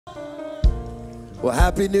Well,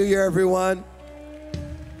 Happy New Year, everyone.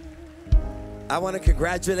 I want to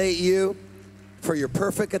congratulate you for your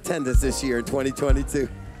perfect attendance this year in 2022.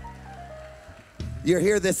 You're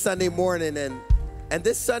here this Sunday morning, and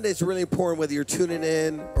this Sunday is really important whether you're tuning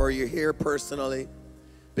in or you're here personally,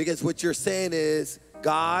 because what you're saying is,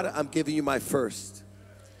 God, I'm giving you my first.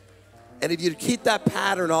 And if you keep that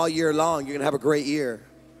pattern all year long, you're going to have a great year.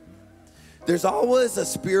 There's always a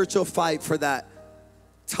spiritual fight for that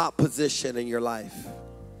top position in your life.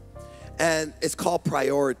 And it's called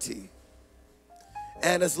priority.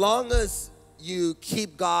 And as long as you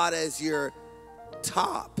keep God as your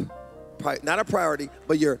top, not a priority,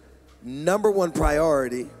 but your number one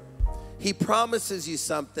priority, he promises you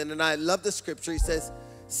something. And I love the scripture. He says,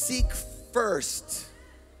 seek first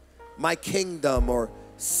my kingdom, or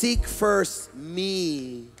seek first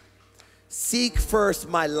me. Seek first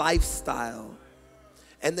my lifestyle.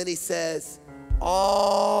 And then he says,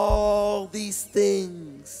 all these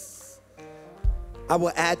things I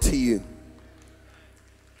will add to you.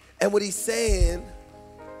 And what he's saying,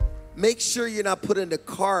 make sure you're not putting the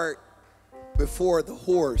cart before the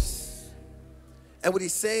horse. And what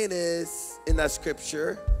he's saying is, in that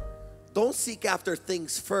scripture, don't seek after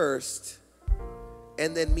things first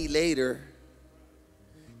and then me later.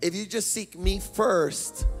 If you just seek me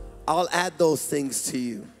first, I'll add those things to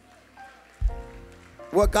you.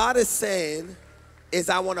 What God is saying is,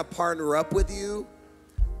 I want to partner up with you.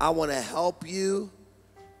 I want to help you.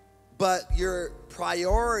 But your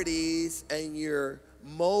priorities and your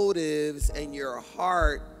motives and your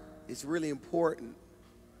heart is really important.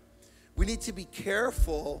 We need to be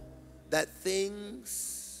careful that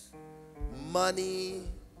things, money,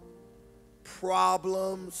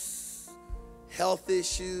 problems, health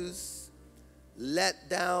issues,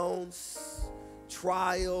 letdowns,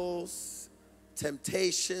 trials,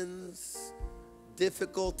 temptations,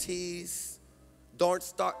 difficulties don't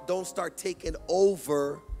start taking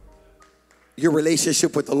over your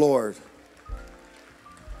relationship with the Lord.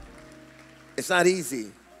 It's not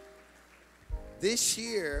easy. This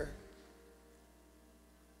year,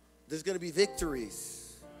 there's going to be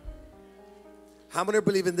victories. How many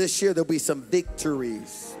believe in this year there'll be some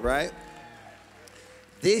victories, right?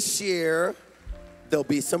 This year, there'll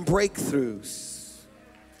be some breakthroughs.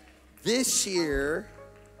 This year,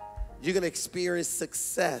 you're going to experience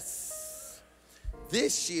success.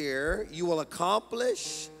 This year, you will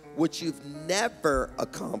accomplish what you've never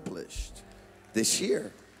accomplished this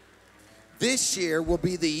year. This year will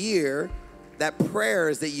be the year that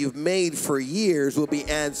prayers that you've made for years will be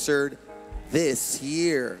answered this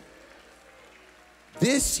year.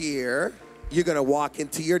 This year, you're going to walk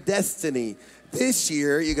into your destiny. This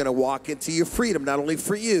year, you're going to walk into your freedom, not only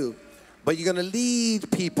for you, but you're going to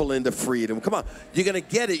lead people into freedom. Come on, you're going to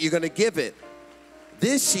get it, you're going to give it.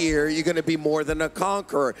 This year, you're going to be more than a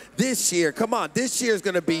conqueror. This year, come on, this year is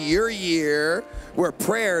going to be your year where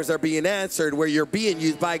prayers are being answered, where you're being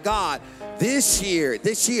used by God. This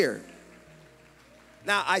year.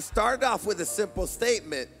 Now, I started off with a simple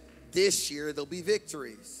statement. This year, there'll be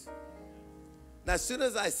victories. Now, as soon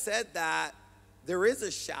as I said that, there is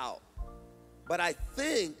a shout. But I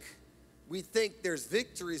think we think there's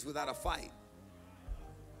victories without a fight.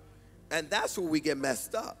 And that's where we get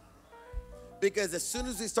messed up. Because as soon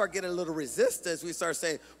as we start getting a little resistance, we start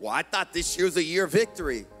saying, well, I thought this year's a year of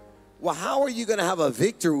victory. Well, how are you going to have a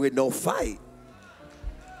victory with no fight?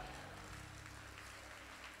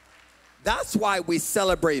 That's why we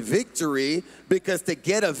celebrate victory, because to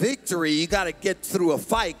get a victory, you got to get through a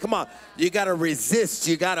fight. Come on, you got to resist,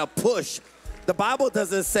 you got to push. The Bible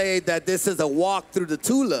doesn't say that this is a walk through the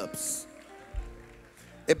tulips.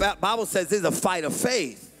 The Bible says this is a fight of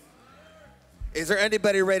faith. Is there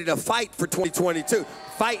anybody ready to fight for 2022?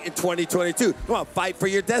 Fight in 2022. Come on, fight for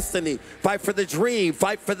your destiny. Fight for the dream.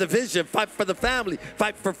 Fight for the vision. Fight for the family.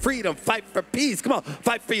 Fight for freedom. Fight for peace. Come on,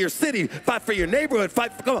 fight for your city. Fight for your neighborhood.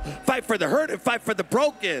 Come on, fight for the hurt and fight for the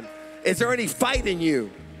broken. Is there any fight in you?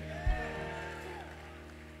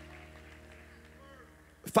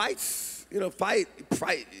 Fights, fight.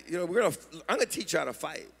 I'm gonna teach you how to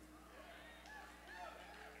fight.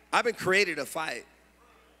 I've been created to fight.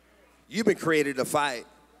 You've been created to fight.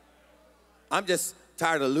 I'm just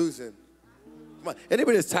tired of losing. Come on,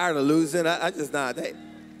 anybody that's tired of losing? I just not. Hey,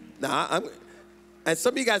 and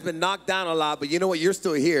some of you guys been knocked down a lot, but you know what? You're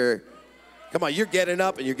still here. Come on, you're getting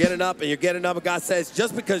up and you're getting up and you're getting up. And God says,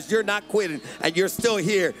 just because you're not quitting and you're still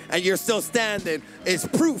here and you're still standing is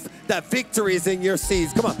proof that victory is in your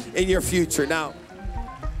seeds. Come on, in your future. Now,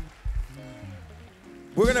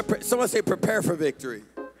 we're gonna. Someone say, prepare for victory.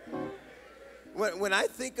 When I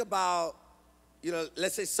think about,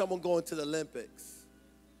 let's say someone going to the Olympics,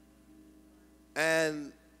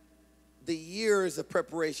 And the years of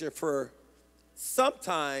preparation for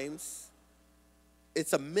sometimes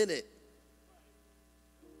it's a minute.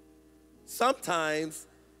 Sometimes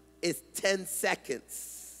it's 10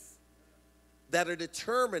 seconds that are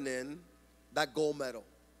determining that gold medal.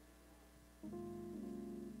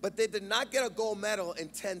 But they did not get a gold medal in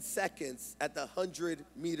 10 seconds at the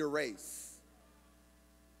 100-meter race.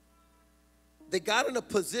 They got in a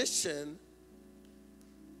position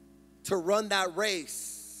to run that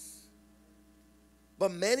race.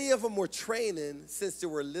 But many of them were training since they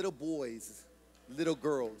were little boys, little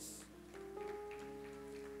girls.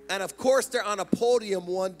 And of course, they're on a podium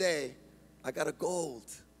one day. I got a gold.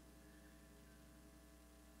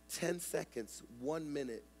 10 seconds, 1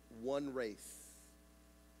 minute, one race.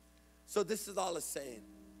 So this is all it's saying.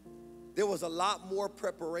 There was a lot more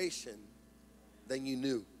preparation than you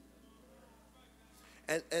knew.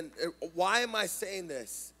 And why am I saying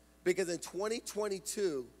this? Because in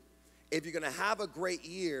 2022, if you're going to have a great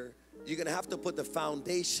year, you're going to have to put the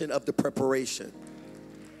foundation of the preparation.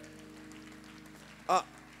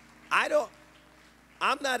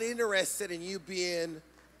 I'm not interested in you being,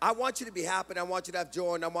 I want you to be happy, and I want you to have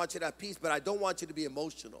joy, and I want you to have peace, but I don't want you to be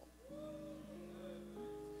emotional.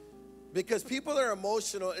 Because people are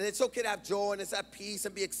emotional, and it's okay to have joy, and it's have peace,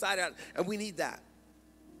 and be excited, and we need that.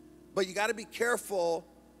 But you got to be careful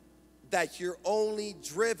that you're only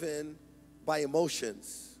driven by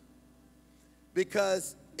emotions.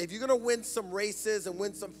 Because if you're going to win some races and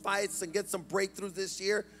win some fights and get some breakthroughs this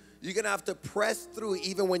year, you're going to have to press through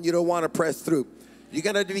even when you don't want to press through. You're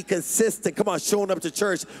going to be consistent. Come on, showing up to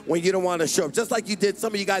church when you don't want to show up. Just like you did,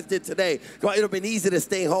 some of you guys did today. Come on, it would have been easy to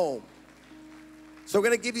stay home. So we're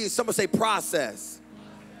going to give you, someone say process.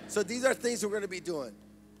 So these are things we're going to be doing.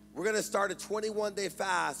 We're going to start a 21-day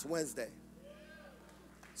fast Wednesday.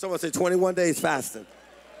 Someone say 21 days fasting.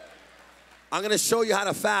 I'm going to show you how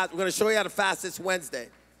to fast. We're going to show you how to fast this Wednesday.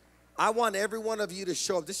 I want every one of you to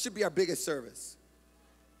show up. This should be our biggest service.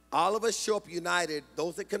 All of us show up united,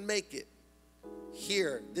 those that can make it,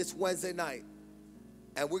 here this Wednesday night.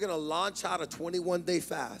 And we're going to launch out a 21-day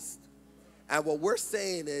fast. And what we're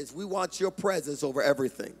saying is we want your presence over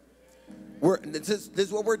everything. This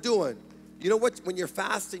is what we're doing. You know what? When you're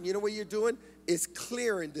fasting, you know what you're doing? Is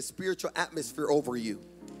clearing the spiritual atmosphere over you.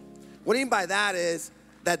 What I mean by that is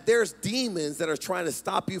that there's demons that are trying to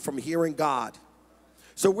stop you from hearing God.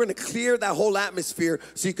 So we're going to clear that whole atmosphere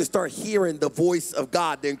so you can start hearing the voice of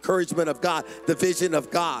God, the encouragement of God, the vision of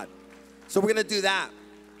God. So we're going to do that.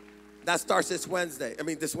 That starts this Wednesday.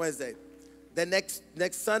 Then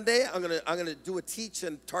next Sunday, I'm gonna do a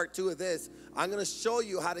teaching, part 2 of this. I'm gonna show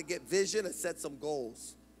you how to get vision and set some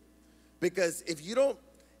goals. Because if you don't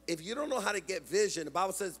know how to get vision, the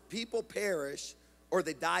Bible says people perish or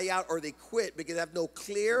they die out or they quit because they have no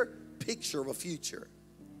clear picture of a future.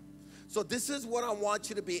 So this is what I want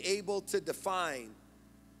you to be able to define.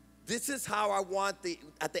 This is how I want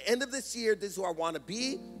at the end of this year, this is who I want to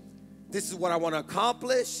be. This is what I want to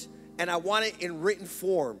accomplish, and I want it in written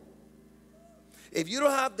form. If you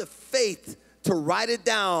don't have the faith to write it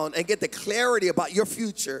down and get the clarity about your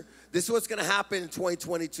future, this is what's going to happen in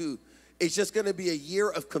 2022. It's just going to be a year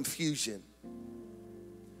of confusion.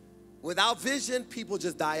 Without vision, people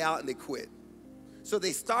just die out and they quit. So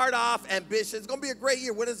they start off ambitious. It's going to be a great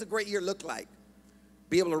year. What does a great year look like?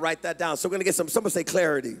 Be able to write that down. So we're going to get someone say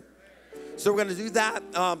clarity. So we're going to do that.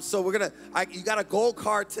 You got a gold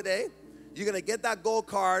card today. You're going to get that gold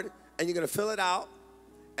card and you're going to fill it out.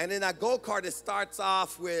 And in that gold card, it starts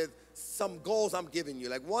off with some goals I'm giving you.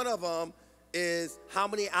 Like one of them is how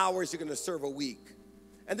many hours you're going to serve a week.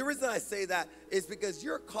 And the reason I say that is because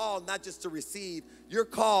you're called not just to receive, you're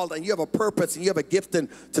called and you have a purpose and you have a gifting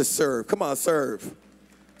to serve. Come on, serve.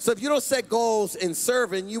 So if you don't set goals in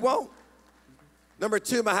serving, you won't. Number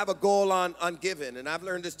 2, I have a goal on giving. And I've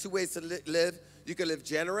learned there's 2 ways to live. You can live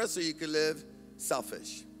generous or you can live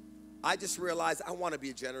selfish. I just realized I want to be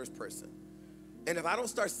a generous person. And if I don't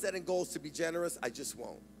start setting goals to be generous, I just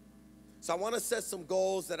won't. So I want to set some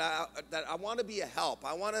goals that I want to be a help.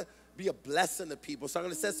 I want to be a blessing to people. So I'm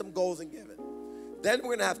going to set some goals and give it. Then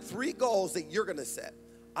we're going to have 3 goals that you're going to set.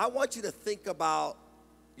 I want you to think about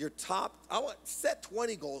your top. Set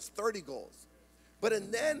 20 goals, 30 goals.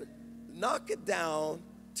 And then knock it down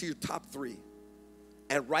to your top 3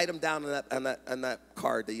 and write them down on that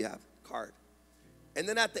card that you have. And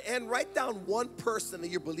then at the end, write down one person that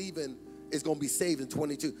you're believing is going to be saved in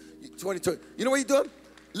 2022. You know what you're doing?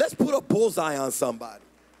 Let's put a bullseye on somebody.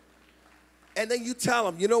 And then you tell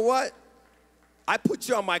them, you know what? I put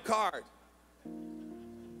you on my card.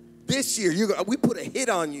 This year, we put a hit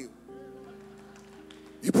on you.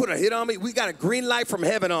 You put a hit on me, we got a green light from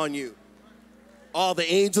heaven on you. All the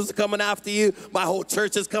angels are coming after you. My whole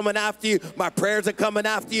church is coming after you. My prayers are coming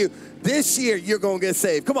after you. This year, you're going to get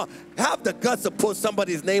saved. Come on, have the guts to put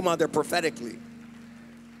somebody's name on there prophetically.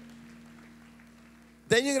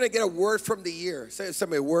 Then you're going to get a word from the year. Say to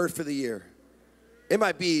somebody, a word for the year. It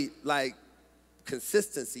might be like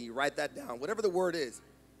consistency. You write that down. Whatever the word is.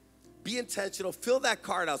 Be intentional. Fill that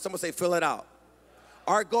card out. Someone say, fill it out.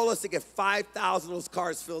 Our goal is to get 5,000 of those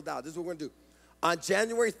cards filled out. This is what we're going to do. On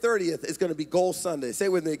January 30th, it's going to be Goal Sunday. Say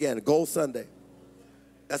it with me again, Goal Sunday.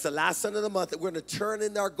 That's the last Sunday of the month. We're going to turn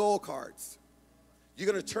in our goal cards.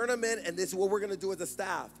 You're going to turn them in, and this is what we're going to do as a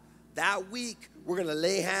staff. That week, we're going to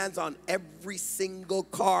lay hands on every single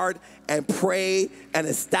card and pray and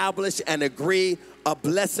establish and agree a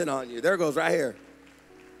blessing on you. There it goes right here.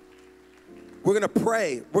 We're going to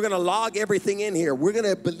pray. We're going to log everything in here. We're going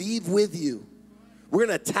to believe with you. We're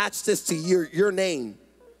going to attach this to your name.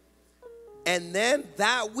 And then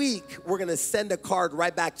that week, we're going to send a card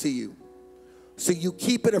right back to you. So you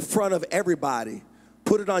keep it in front of everybody.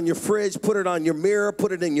 Put it on your fridge, put it on your mirror,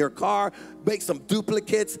 put it in your car, make some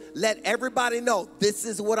duplicates. Let everybody know this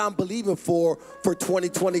is what I'm believing for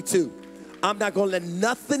 2022. I'm not going to let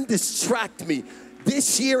nothing distract me.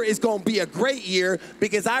 This year is going to be a great year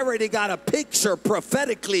because I already got a picture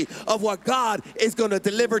prophetically of what God is going to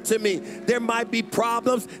deliver to me. There might be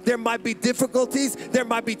problems, there might be difficulties, there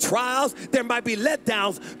might be trials, there might be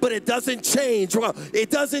letdowns, but it doesn't change. Well,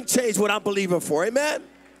 it doesn't change what I'm believing for. Amen?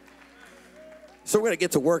 So we're going to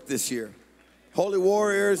get to work this year. Holy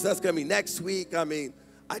Warriors, that's going to be next week. I mean,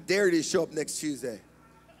 I dare you to show up next Tuesday.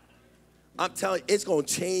 I'm telling you, it's going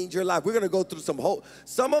to change your life. We're going to go through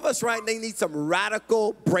some of us right now need some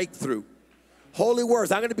radical breakthrough. Holy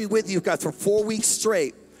words, I'm going to be with you guys for 4 weeks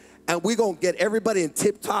straight, and we're going to get everybody in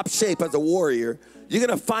tip-top shape as a warrior. You're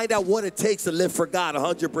going to find out what it takes to live for God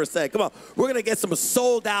 100%. Come on, we're going to get some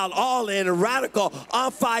sold out, all in, radical,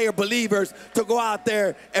 on fire believers to go out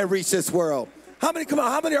there and reach this world. How many, come on,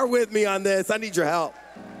 how many are with me on this? I need your help.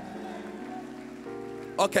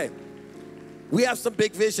 Okay. We have some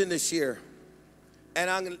big vision this year, and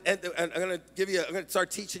I'm going to start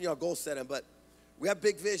teaching you on goal setting, but we have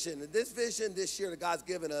big vision, and this vision this year that God's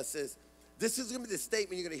given us is, this is going to be the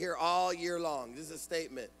statement you're going to hear all year long. This is a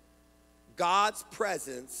statement, God's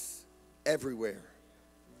presence everywhere.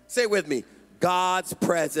 Say it with me, God's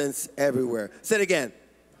presence everywhere. Say it again.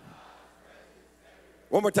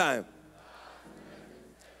 One more time.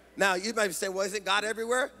 Now, you might be saying, well, isn't God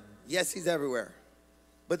everywhere? Yes, he's everywhere.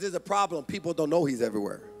 But there's a problem. People don't know he's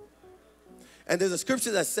everywhere. And there's a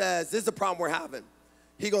scripture that says, this is the problem we're having.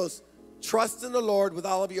 He goes, trust in the Lord with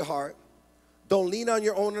all of your heart. Don't lean on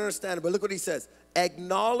your own understanding. But look what he says.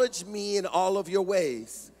 Acknowledge me in all of your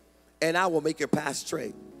ways, and I will make your path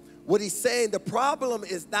straight. What he's saying, the problem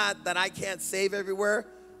is not that I can't save everywhere.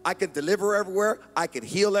 I can deliver everywhere. I can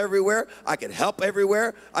heal everywhere. I can help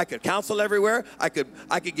everywhere. I could counsel everywhere. I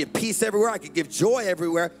could give peace everywhere. I could give joy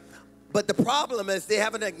everywhere. But the problem is they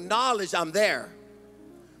haven't acknowledged I'm there.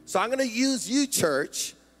 So I'm going to use you,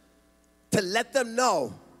 church, to let them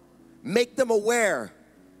know, make them aware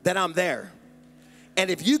that I'm there. And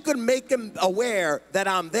if you can make them aware that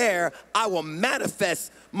I'm there, I will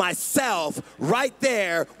manifest myself right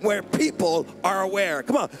there where people are aware.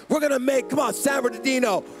 Come on, we're going to make, come on, San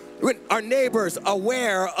Bernardino, our neighbors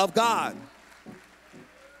aware of God.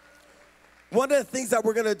 One of the things that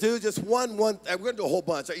we're going to do, just one, we're going to do a whole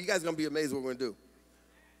bunch. You guys are going to be amazed what we're going to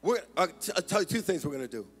do. I'll tell you two things we're going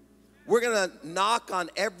to do. We're going to knock on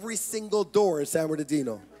every single door in San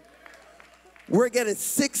Bernardino. We're getting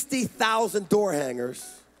 60,000 door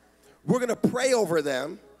hangers. We're going to pray over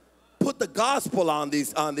them, put the gospel on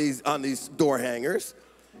these door hangers.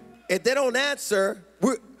 If they don't answer,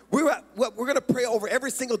 we're going to pray over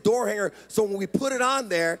every single door hanger, so when we put it on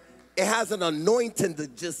there, it has an anointing to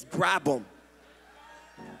just grab them.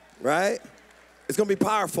 Right? It's going to be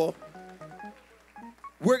powerful.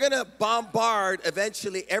 We're going to bombard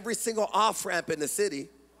eventually every single off-ramp in the city.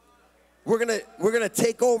 We're going to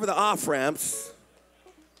take over the off-ramps,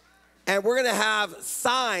 and we're going to have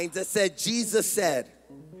signs that said Jesus said.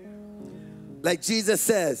 Like Jesus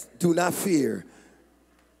says, do not fear.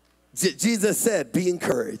 Jesus said, be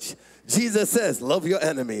encouraged. Jesus says, love your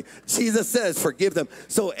enemy. Jesus says, forgive them.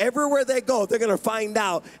 So everywhere they go, they're going to find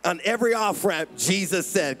out on every off-ramp, Jesus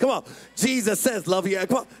said. Come on. Jesus says, love your enemy.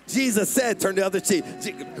 Come on. Jesus said, turn the other cheek.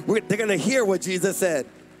 They're going to hear what Jesus said.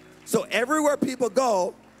 So everywhere people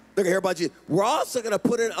go, they're going to hear about Jesus. We're also going to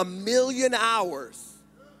put in 1 million hours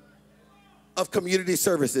of community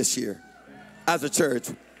service this year as a church.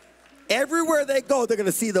 Everywhere they go, they're going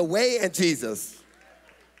to see the way and Jesus.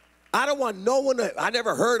 I don't want no one to, I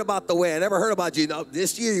never heard about the way. I never heard about Jesus. No,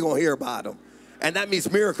 this year you're going to hear about him. And that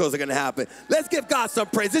means miracles are going to happen. Let's give God some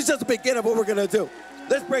praise. This is just the beginning of what we're going to do.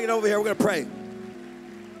 Let's bring it over here. We're going to pray.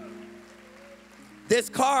 This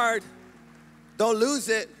card, don't lose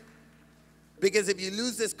it, because if you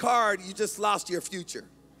lose this card, you just lost your future.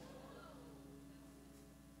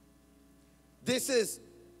 This is,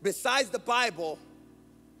 besides the Bible,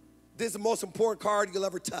 this is the most important card you'll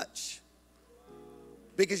ever touch,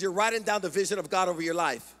 because you're writing down the vision of God over your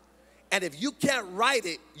life. And if you can't write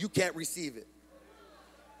it, you can't receive it.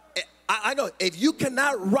 I know, if you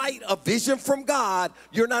cannot write a vision from God,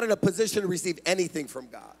 you're not in a position to receive anything from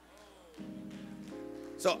God.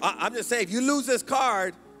 So I'm just saying, if you lose this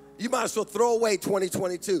card, you might as well throw away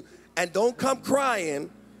 2022. And don't come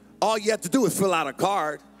crying. All you have to do is fill out a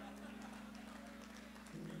card.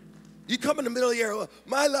 You come in the middle of the year,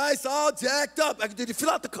 my life's all jacked up. Did you fill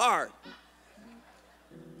out the card?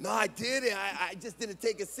 No, I didn't. I just didn't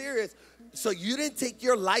take it serious. So you didn't take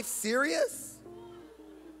your life serious?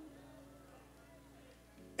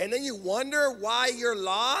 And then you wonder why you're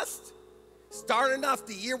lost? Starting off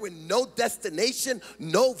the year with no destination,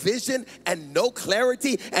 no vision, and no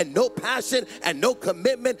clarity, and no passion, and no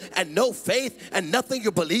commitment, and no faith, and nothing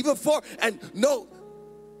you're believing for, and no.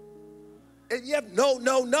 And you have no,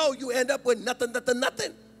 you end up with nothing.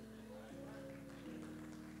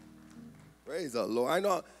 Praise the Lord.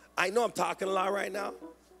 I know I'm talking a lot right now,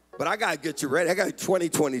 but I got to get you ready. I got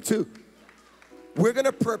 2022. We're going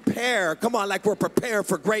to prepare, come on, like we're preparing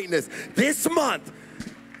for greatness. This month,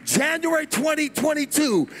 January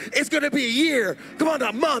 2022 is going to be a year, come on,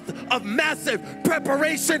 a month of massive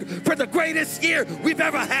preparation for the greatest year we've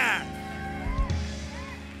ever had.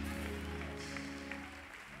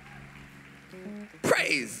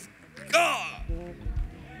 Praise God.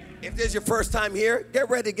 If this is your first time here, get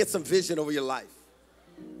ready to get some vision over your life.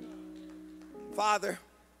 Father,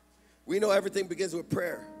 we know everything begins with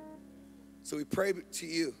prayer. So we pray to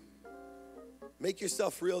you. Make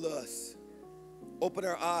yourself real to us. Open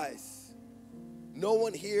our eyes. No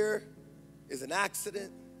one here is an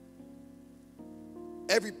accident.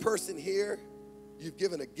 Every person here, you've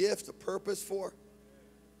given a gift, a purpose for.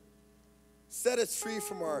 Set us free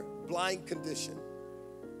from our blind condition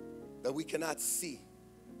that we cannot see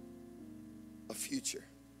a future.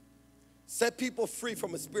 Set people free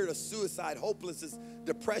from a spirit of suicide, hopelessness,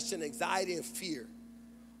 depression, anxiety, and fear.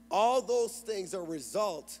 All those things are a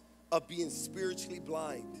result of being spiritually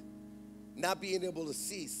blind, not being able to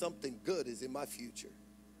see something good is in my future.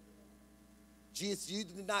 Jesus, you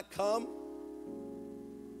did not come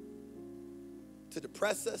to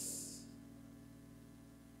depress us,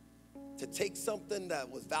 to take something that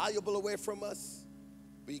was valuable away from us,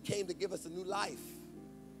 but you came to give us a new life,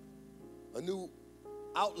 a new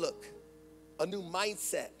outlook, a new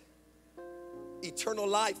mindset, eternal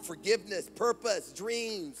life, forgiveness, purpose,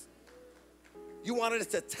 dreams. You wanted us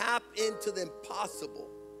to tap into the impossible.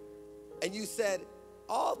 And you said,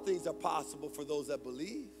 all things are possible for those that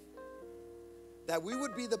believe. That we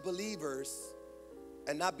would be the believers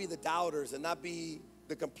and not be the doubters and not be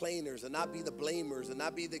the complainers and not be the blamers and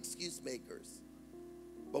not be the excuse makers.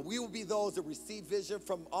 But we will be those that receive vision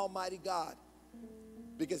from Almighty God.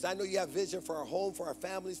 Because I know you have vision for our home, for our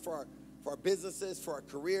families, for our businesses, for our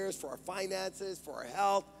careers, for our finances, for our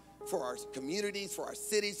health, for our communities, for our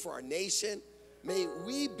cities, for our nation. May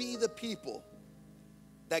we be the people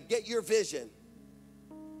that get your vision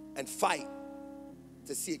and fight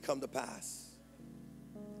to see it come to pass.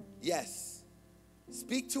 Yes,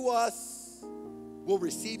 speak to us. We'll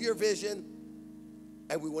receive your vision,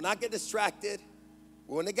 and we will not get distracted.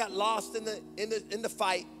 We won't get lost in the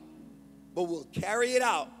fight, but we'll carry it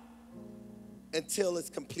out until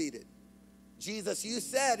it's completed. Jesus, you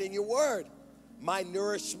said in your word, my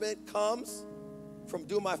nourishment comes from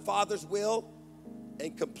doing my Father's will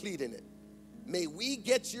and completing it. May we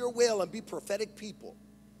get your will and be prophetic people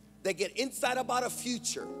that get insight about a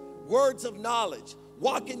future, words of knowledge,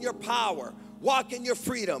 walk in your power, walk in your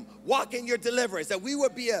freedom, walk in your deliverance, that we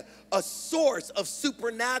would be a source of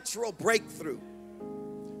supernatural breakthrough,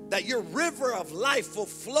 that your river of life will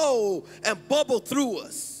flow and bubble through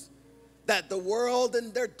us, that the world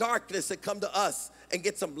and their darkness would come to us and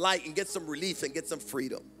get some light and get some relief and get some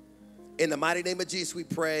freedom. In the mighty name of Jesus we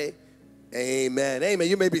pray, amen. Amen.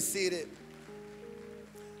 You may be seated.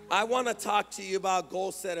 I want to talk to you about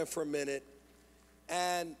goal setting for a minute.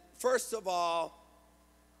 And first of all,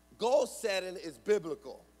 goal setting is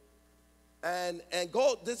biblical. And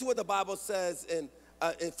goal, this is what the Bible says in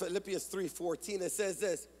Philippians 3:14. It says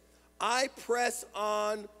this, I press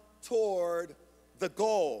on toward the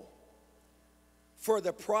goal for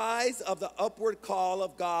the prize of the upward call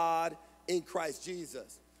of God in Christ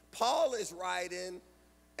Jesus. Paul is writing,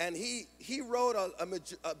 And he wrote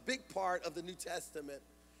a big part of the New Testament.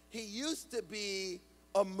 He used to be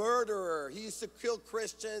a murderer. He used to kill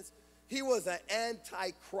Christians. He was an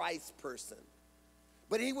anti-Christ person.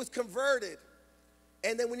 But he was converted.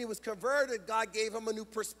 And then when he was converted, God gave him a new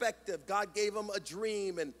perspective. God gave him a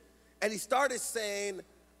dream. And he started saying,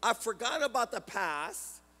 I've forgotten about the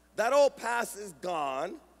past. That old past is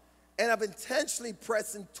gone. And I'm intentionally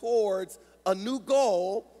pressing towards a new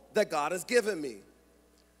goal that God has given me.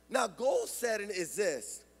 Now, goal setting is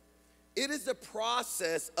this. It is the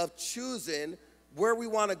process of choosing where we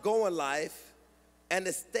want to go in life and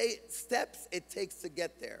the steps it takes to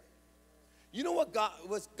get there. You know what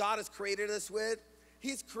God has created us with?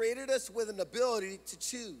 He's created us with an ability to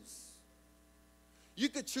choose. You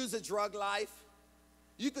could choose a drug life.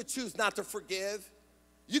 You could choose not to forgive.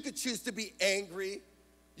 You could choose to be angry.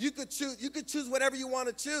 You could choose whatever you want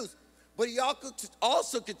to choose. But you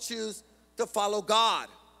also could choose to follow God.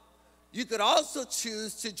 You could also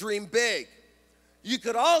choose to dream big. You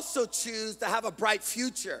could also choose to have a bright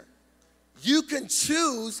future. You can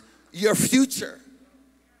choose your future.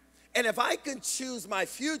 And if I can choose my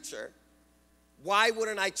future, why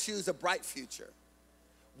wouldn't I choose a bright future?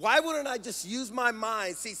 Why wouldn't I just use my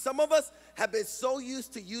mind? See, some of us have been so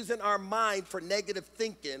used to using our mind for negative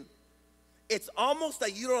thinking, it's almost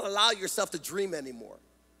like you don't allow yourself to dream anymore.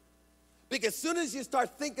 Because as soon as you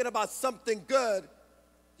start thinking about something good,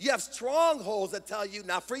 you have strongholds that tell you,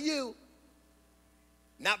 not for you.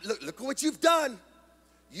 Now, look at what you've done.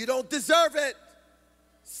 You don't deserve it.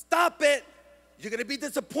 Stop it. You're going to be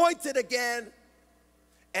disappointed again.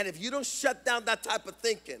 And if you don't shut down that type of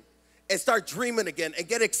thinking and start dreaming again and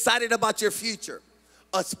get excited about your future,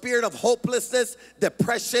 a spirit of hopelessness,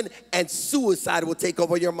 depression, and suicide will take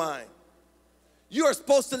over your mind. You are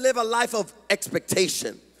supposed to live a life of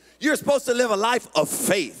expectation. You're supposed to live a life of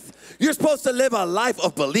faith. You're supposed to live a life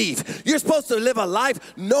of belief. You're supposed to live a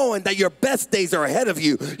life knowing that your best days are ahead of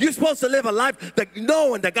you. You're supposed to live a life that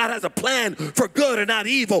knowing that God has a plan for good and not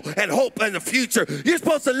evil and hope in the future. You're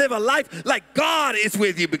supposed to live a life like God is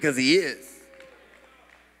with you because He is.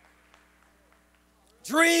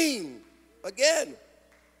 Dream. Again,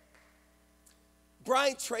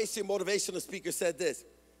 Brian Tracy, a motivational speaker, said this: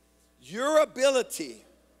 your ability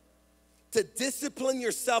to discipline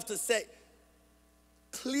yourself to set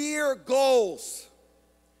clear goals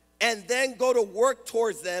and then go to work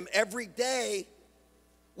towards them every day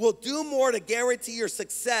will do more to guarantee your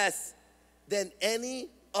success than any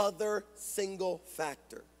other single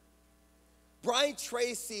factor. Brian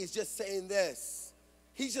Tracy is just saying this.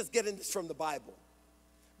 He's just getting this from the Bible.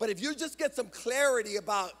 But if you just get some clarity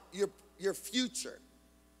about your future,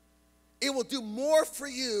 it will do more for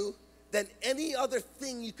you than any other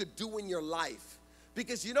thing you could do in your life.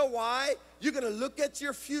 Because you know why? You're going to look at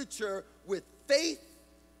your future with faith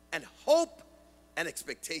and hope and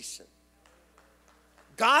expectation.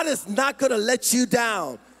 God is not going to let you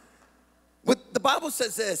down. What the Bible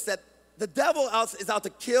says this, that the devil is out to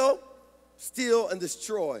kill, steal, and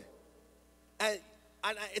destroy. And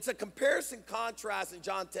it's a comparison contrast in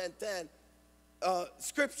John 10:10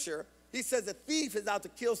 scripture. He says the thief is out to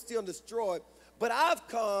kill, steal, and destroy. But I've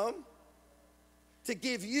come to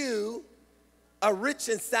give you a rich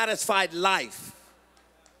and satisfied life.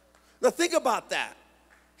 Now think about that.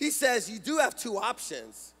 He says you do have two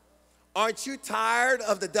options. Aren't you tired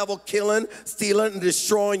of the devil killing, stealing, and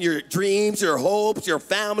destroying your dreams, your hopes, your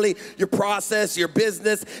family, your process, your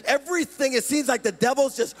business? Everything, it seems like the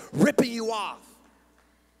devil's just ripping you off.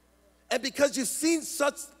 And because you've seen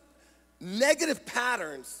such negative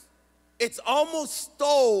patterns, it's almost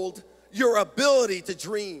stole your ability to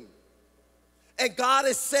dream. And God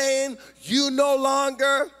is saying, you no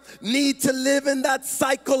longer need to live in that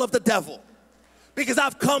cycle of the devil. Because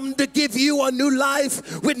I've come to give you a new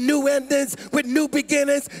life with new endings, with new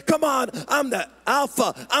beginnings. Come on, I'm the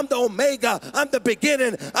Alpha, I'm the Omega, I'm the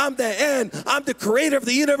beginning, I'm the end, I'm the creator of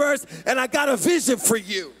the universe, and I got a vision for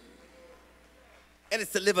you. And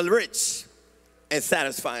it's to live a rich and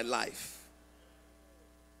satisfying life.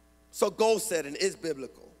 So goal setting is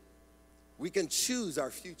biblical. We can choose our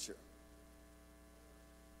future.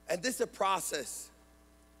 And this is a process.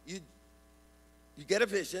 You get a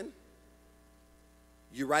vision,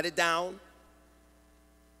 you write it down,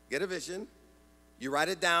 get a vision, you write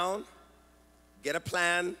it down, get a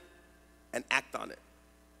plan, and act on it.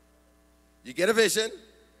 You get a vision,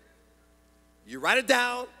 you write it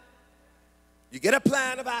down, you get a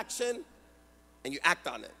plan of action, and you act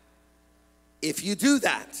on it. If you do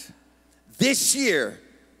that, this year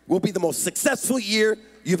will be the most successful year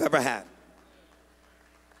you've ever had.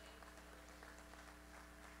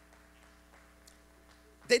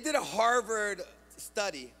 They did a Harvard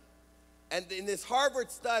study. And in this Harvard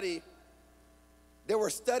study, they were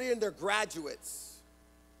studying their graduates.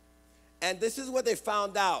 And this is what they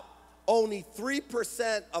found out. Only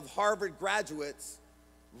 3% of Harvard graduates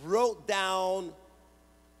wrote down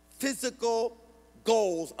physical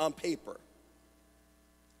goals on paper.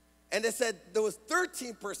 And they said there was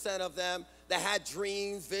 13% of them that had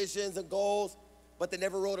dreams, visions, and goals, but they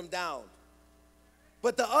never wrote them down.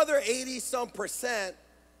 But the other 80-some%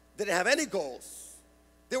 didn't have any goals.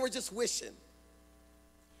 They were just wishing.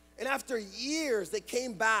 And after years, they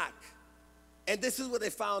came back, and this is what they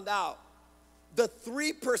found out. The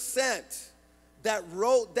 3% that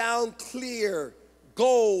wrote down clear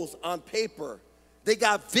goals on paper, they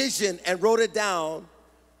got vision and wrote it down,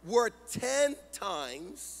 were 10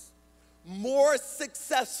 times more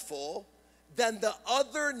successful than the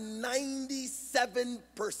other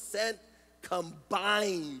 97%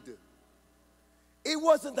 combined. It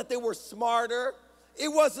wasn't that they were smarter. It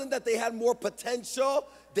wasn't that they had more potential.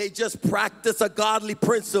 They just practiced a godly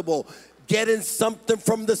principle. Getting something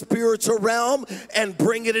from the spiritual realm and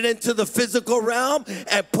bringing it into the physical realm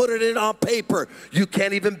and putting it on paper. You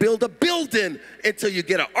can't even build a building until you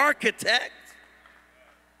get an architect.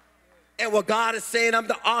 And what God is saying, I'm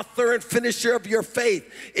the author and finisher of your faith.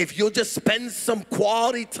 If you'll just spend some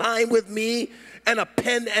quality time with me and a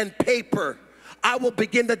pen and paper, I will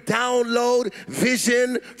begin to download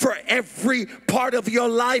vision for every part of your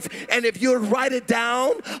life. And if you'll write it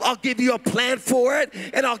down, I'll give you a plan for it.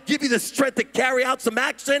 And I'll give you the strength to carry out some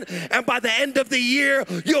action. And by the end of the year,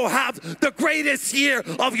 you'll have the greatest year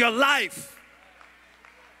of your life.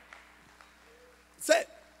 That's it.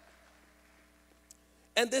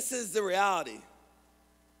 And this is the reality.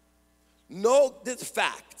 This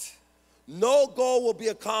fact. No goal will be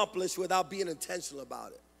accomplished without being intentional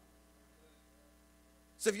about it.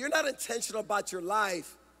 So if you're not intentional about your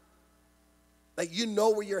life, like you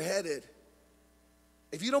know where you're headed,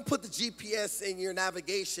 if you don't put the GPS in your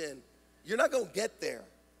navigation, you're not going to get there.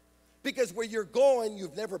 Because where you're going,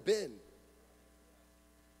 you've never been.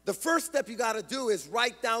 The first step you got to do is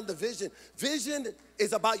write down the vision. Vision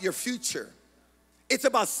is about your future. It's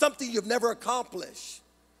about something you've never accomplished.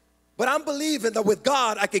 But I'm believing that with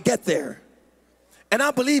God, I could get there. And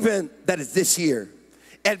I'm believing that it's this year.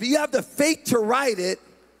 And if you have the faith to write it,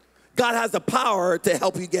 God has the power to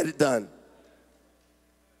help you get it done.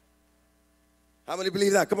 How many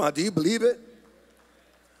believe that? Come on, do you believe it?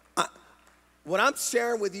 What I'm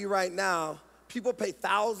sharing with you right now, people pay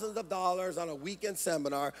thousands of dollars on a weekend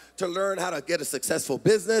seminar to learn how to get a successful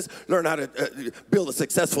business, learn how to build a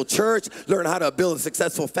successful church, learn how to build a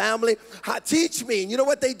successful family. Teach me. And you know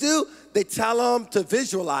what they do? They tell them to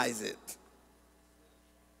visualize it.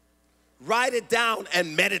 Write it down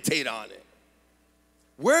and meditate on it.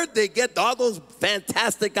 Where'd they get all those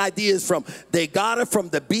fantastic ideas from? They got it from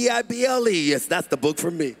the Bible. Yes, that's the book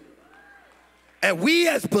for me. And we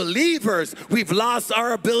as believers, we've lost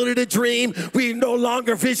our ability to dream. We're no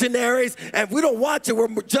longer visionaries. And we don't watch it.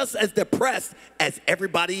 We're just as depressed as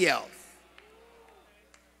everybody else.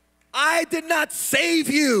 I did not save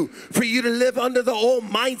you for you to live under the old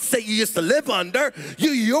mindset you used to live under.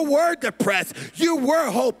 You were depressed. You were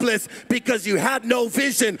hopeless because you had no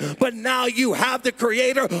vision. But now you have the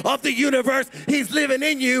creator of the universe. He's living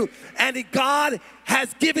in you. And God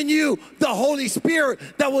has given you the Holy Spirit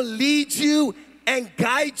that will lead you and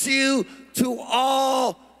guide you to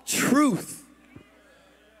all truth.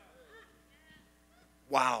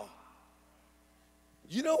 Wow.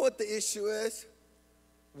 You know what the issue is?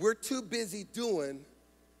 We're too busy doing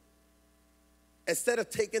instead of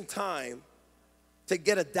taking time to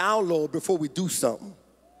get a download before we do something.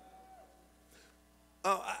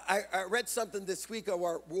 I read something this week of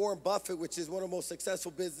Warren Buffett, which is one of the most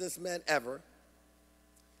successful businessmen ever.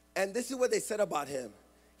 And this is what they said about him.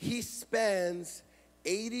 He spends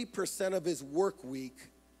 80% of his work week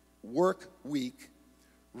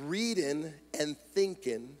reading and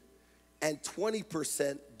thinking, and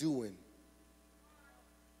 20% doing.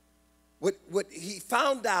 What he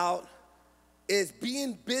found out is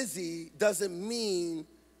being busy doesn't mean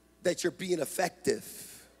that you're being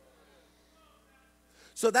effective.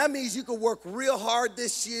 So that means you can work real hard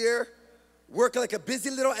this year, work like a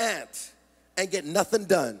busy little ant, and get nothing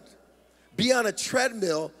done. Be on a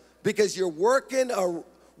treadmill because you're working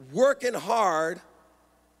hard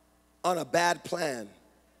on a bad plan.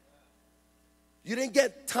 You didn't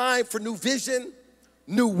get time for new vision,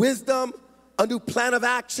 new wisdom, a new plan of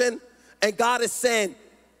action. And God is saying,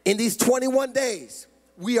 in these 21 days,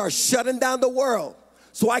 we are shutting down the world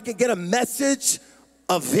so I can get a message,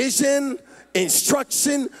 a vision,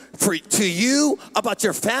 instruction to you about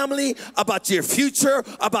your family, about your future,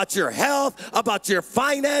 about your health, about your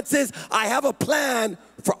finances. I have a plan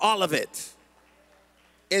for all of it.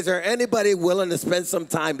 Is there anybody willing to spend some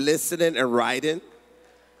time listening and writing?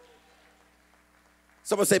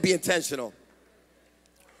 Someone say be intentional.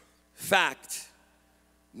 Fact.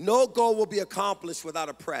 No goal will be accomplished without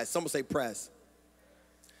a press. Someone say press.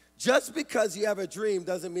 Just because you have a dream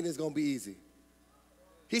doesn't mean it's going to be easy.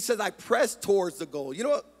 He says, I press towards the goal. You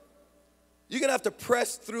know what? You're going to have to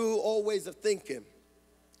press through old ways of thinking,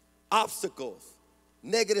 obstacles,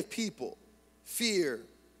 negative people, fear,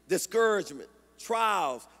 discouragement,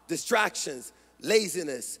 trials, distractions,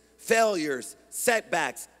 laziness, failures,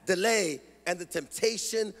 setbacks, delay, and the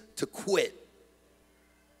temptation to quit.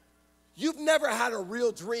 You've never had a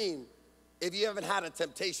real dream if you haven't had a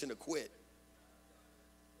temptation to quit.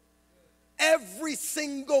 Every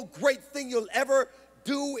single great thing you'll ever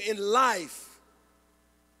do in life,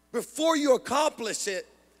 before you accomplish it,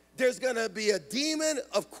 there's gonna be a demon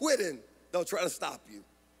of quitting that'll try to stop you.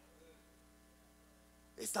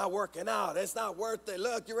 It's not working out. It's not worth it.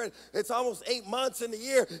 Look, you're in, it's almost 8 months in the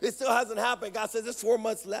year. It still hasn't happened. God says, there's 4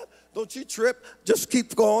 months left. Don't you trip. Just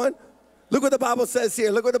keep going. Look what the Bible says here.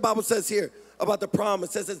 Look what the Bible says here about the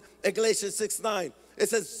promise. It says in Galatians 6:9. It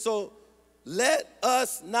says, so let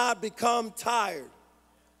us not become tired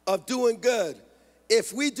of doing good.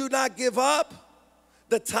 If we do not give up,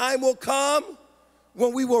 the time will come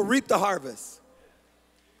when we will reap the harvest.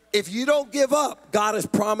 If you don't give up, God is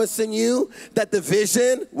promising you that the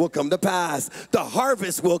vision will come to pass. The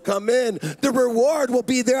harvest will come in. The reward will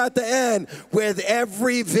be there at the end. With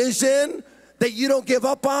every vision that you don't give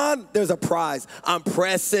up on, there's a prize. I'm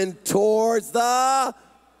pressing towards the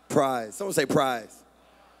prize. Someone say prize.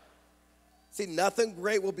 See, nothing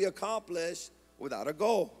great will be accomplished without a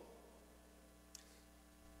goal.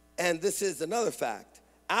 And this is another fact.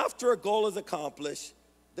 After a goal is accomplished,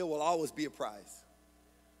 there will always be a prize.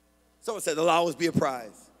 Someone said there'll always be a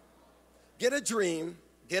prize. Get a dream,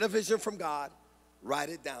 get a vision from God, write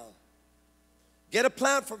it down. Get a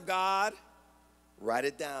plan from God, write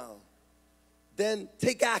it down. Then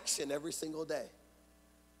take action every single day.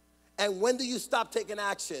 And when do you stop taking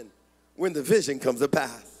action? When the vision comes to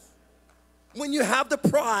pass. When you have the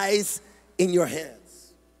prize in your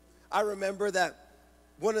hands. I remember that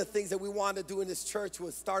one of the things that we wanted to do in this church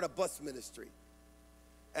was start a bus ministry.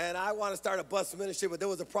 And I wanted to start a bus ministry, but there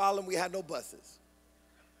was a problem. We had no buses.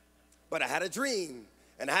 But I had a dream,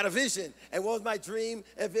 and I had a vision. And what was my dream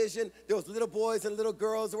and vision? There was little boys and little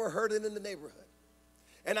girls that were hurting in the neighborhood.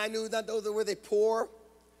 And I knew that those were they poor.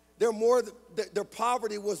 Their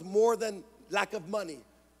poverty was more than lack of money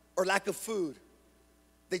or lack of food.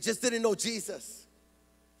 They just didn't know Jesus.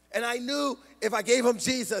 And I knew if I gave them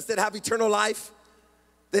Jesus, they'd have eternal life.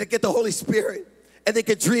 They'd get the Holy Spirit, and they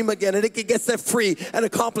could dream again, and they could get set free and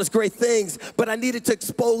accomplish great things. But I needed to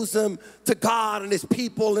expose them to God and his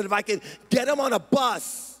people. And if I could get them on a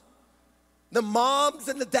bus, the moms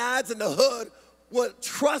and the dads in the hood would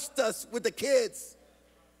trust us with the kids.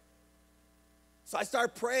 So I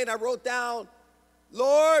started praying. I wrote down,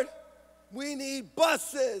 Lord, we need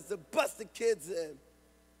buses to bus the kids in.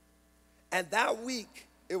 And that week,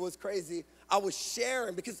 it was crazy. I was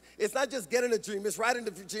sharing, because it's not just getting a dream, it's writing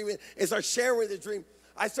the dream, it's our sharing the dream.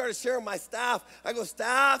 I started sharing my staff. I go,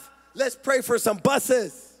 staff, let's pray for some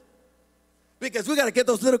buses, because we got to get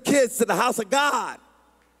those little kids to the house of God.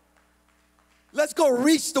 Let's go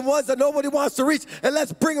reach the ones that nobody wants to reach, and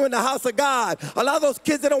let's bring them in the house of God. A lot of those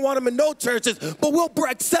kids, they don't want them in no churches, but we'll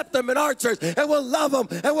accept them in our church, and we'll love them,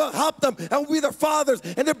 and we'll help them, and we'll be their fathers,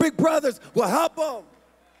 and their big brothers. We'll help them.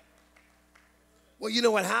 Well, you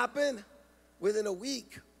know what happened? Within a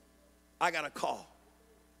week, I got a call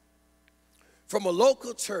from a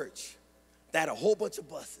local church that had a whole bunch of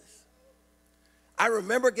buses. I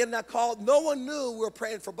remember getting that call. No one knew we were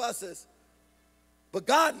praying for buses, but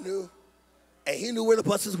God knew, and he knew where the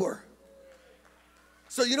buses were.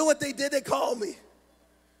 So you know what they did? They called me.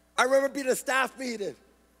 I remember being at a staff meeting,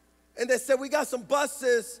 and they said, we got some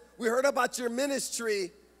buses. We heard about your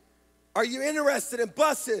ministry. Are you interested in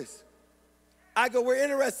buses? I go, we're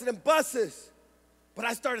interested in buses. But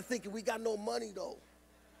I started thinking, we got no money though.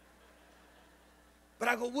 But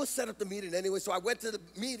I go, we'll set up the meeting anyway. So I went to the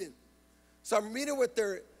meeting. So I'm meeting with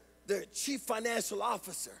their chief financial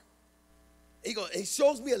officer. He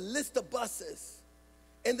shows me a list of buses.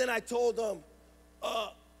 And then I told him,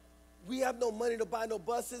 we have no money to buy no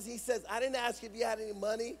buses. He says, I didn't ask you if you had any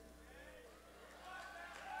money.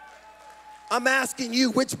 I'm asking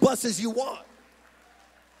you which buses you want.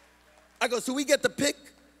 I go, so we get to pick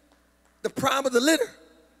the prime of the litter.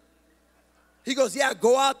 He goes, yeah,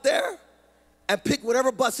 go out there and pick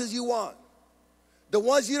whatever buses you want. The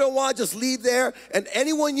ones you don't want, just leave there. And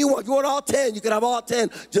anyone you want, if you want all 10, you can have all 10.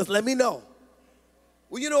 Just let me know.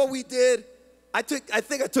 Well, you know what we did? I think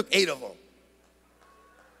I took 8 of them.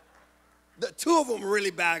 The 2 of them were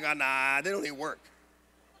really bad. Nah, they don't even work.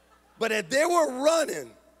 But if they were running,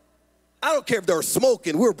 I don't care if they were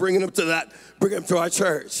smoking, we were bringing them to our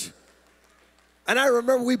church. And I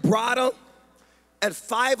remember we brought them, and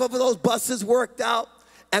 5 of those buses worked out,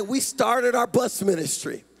 and we started our bus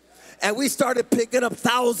ministry. And we started picking up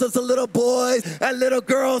thousands of little boys and little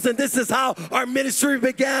girls, and this is how our ministry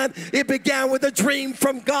began. It began with a dream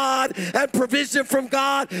from God and provision from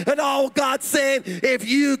God, and all God saying, if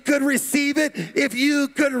you could receive it, if you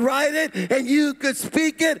could write it, and you could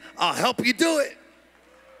speak it, I'll help you do it.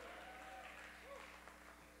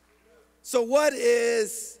 So what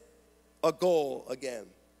is a goal again?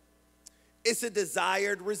 It's a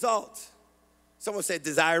desired result. Someone say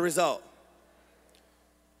desired result.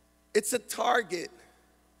 It's a target.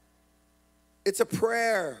 It's a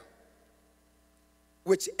prayer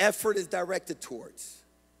which effort is directed towards.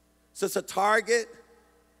 So it's a target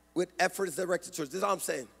with effort is directed towards. This is all I'm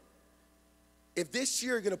saying. If this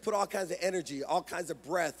year you're going to put all kinds of energy, all kinds of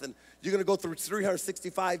breath, and you're going to go through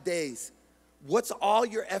 365 days, what's all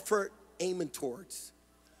your effort aiming towards?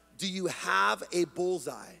 Do you have a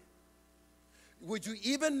bullseye? Would you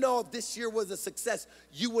even know if this year was a success?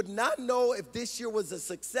 You would not know if this year was a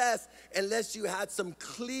success unless you had some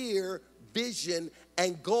clear vision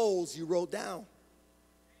and goals you wrote down.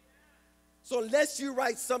 So unless you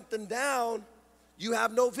write something down, you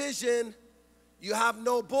have no vision, you have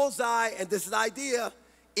no bullseye, and this is the idea.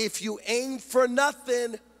 If you aim for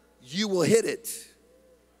nothing, you will hit it.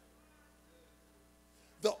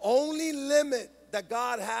 The only limit that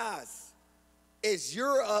God has is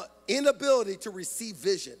your inability to receive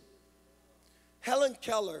vision. Helen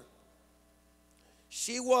Keller,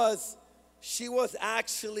 she was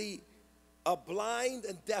actually a blind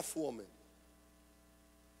and deaf woman.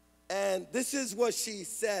 And this is what she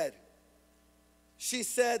said. She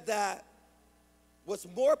said that what's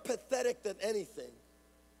more pathetic than anything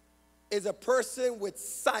is a person with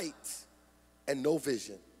sight and no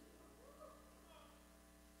vision.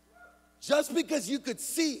 Just because you could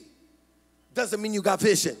see doesn't mean you got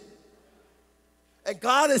vision. And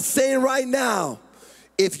God is saying right now,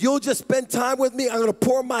 if you'll just spend time with me, I'm going to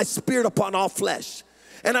pour my spirit upon all flesh.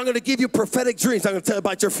 And I'm going to give you prophetic dreams. I'm going to tell you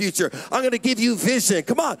about your future. I'm going to give you vision.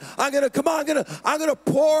 Come on. I'm going to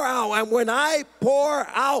pour out. And when I pour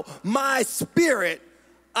out my spirit,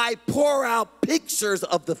 I pour out pictures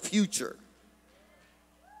of the future.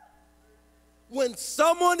 When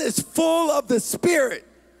someone is full of the Spirit,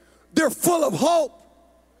 they're full of hope.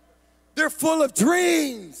 They're full of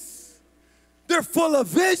dreams. They're full of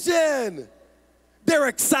vision. They're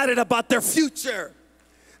excited about their future.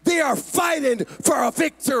 They are fighting for a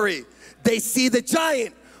victory. They see the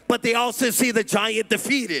giant, but they also see the giant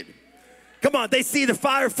defeated. Come on, they see the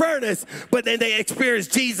fire furnace, but then they experience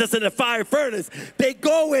Jesus in the fire furnace. They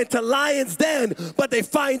go into lion's den, but they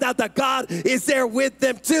find out that God is there with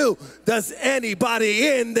them too. Does anybody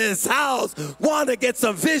in this house want to get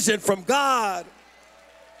some vision from God?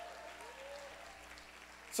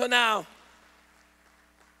 So now,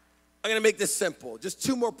 I'm going to make this simple. Just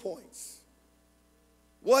 2 more points.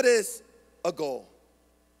 What is a goal?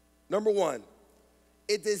 Number 1,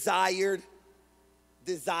 a desired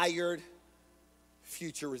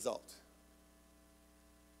future result.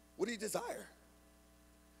 What do you desire?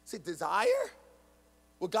 Say, desire?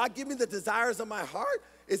 Will God give me the desires of my heart?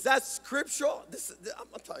 Is that scriptural?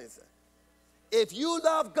 I'm telling you this. If you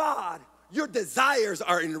love God, your desires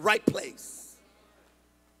are in the right place.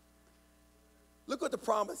 Look what the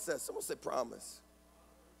promise says. Someone say promise.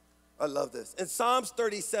 I love this. In Psalms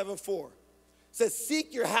 37:4, it says,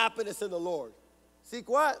 seek your happiness in the Lord. Seek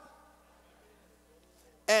what?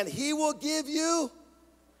 And he will give you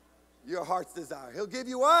your heart's desire. He'll give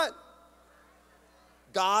you what?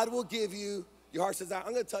 God will give you your heart's desire.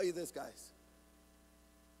 I'm going to tell you this, guys.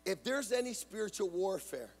 If there's any spiritual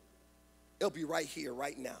warfare, it'll be right here,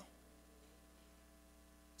 right now.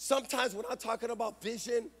 Sometimes when I'm talking about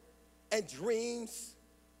vision and dreams,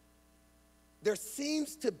 there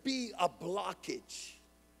seems to be a blockage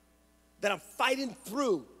that I'm fighting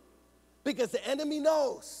through because the enemy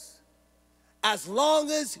knows as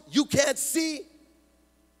long as you can't see,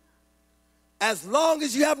 as long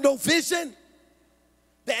as you have no vision,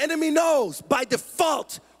 the enemy knows by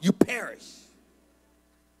default you perish.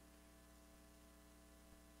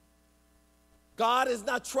 God is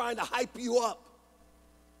not trying to hype you up.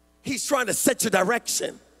 He's trying to set your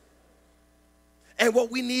direction. And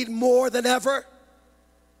what we need more than ever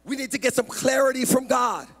We need to get some clarity from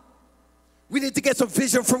God. We need to get some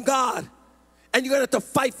vision from God. And you're going to have to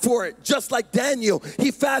fight for it. Just like Daniel,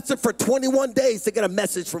 he fasted for 21 days to get a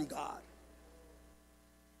message from God.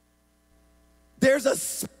 There's a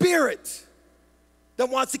spirit that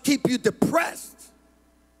wants to keep you depressed,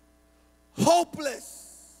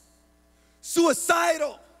 hopeless,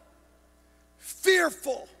 suicidal,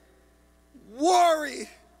 fearful, worried,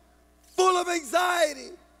 full of anxiety,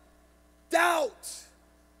 doubt,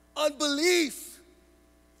 unbelief.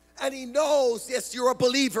 And he knows, yes, you're a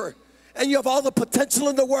believer and you have all the potential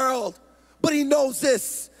in the world, but he knows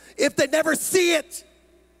this: if they never see it,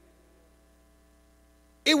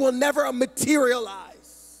 it will never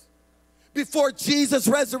materialize. Before Jesus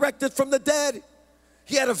resurrected from the dead,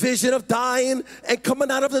 he had a vision of dying and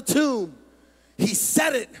coming out of the tomb. He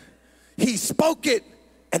said it, he spoke it,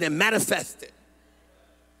 and it manifested.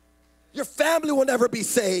 Your family will never be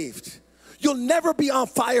saved. You'll never be on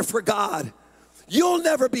fire for God. You'll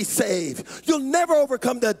never be saved. You'll never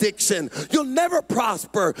overcome the addiction. You'll never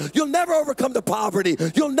prosper. You'll never overcome the poverty.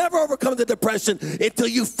 You'll never overcome the depression until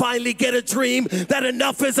you finally get a dream that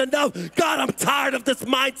enough is enough. God, I'm tired of this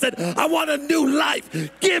mindset. I want a new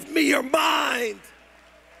life. Give me your mind.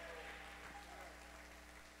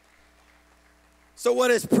 So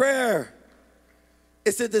what is prayer?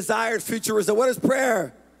 It's a desired future result. What is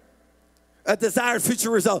prayer? A desired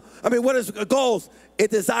future result. I mean, what is goals? A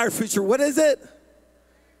desired future. What is it?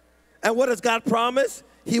 And what does God promise?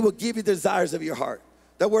 He will give you the desires of your heart.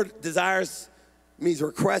 That word desires means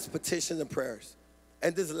requests, petitions, and prayers.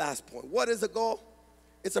 And this is the last point. What is a goal?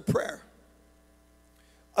 It's a prayer.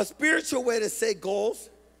 A spiritual way to say goals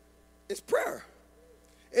is prayer.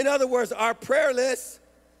 In other words, our prayer list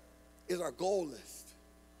is our goal list.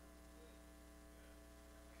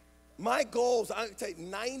 My goals, I can tell you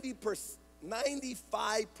 95%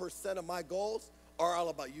 of my goals are all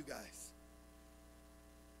about you guys.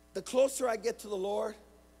 The closer I get to the Lord,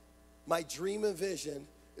 my dream and vision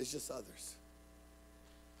is just others.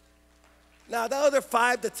 Now, the other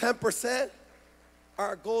 5 to 10%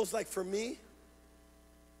 are goals like for me.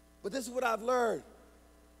 But this is what I've learned.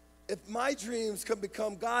 If my dreams can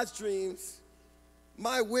become God's dreams,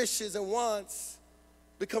 my wishes and wants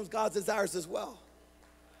becomes God's desires as well.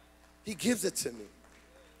 He gives it to me.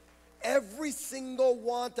 Every single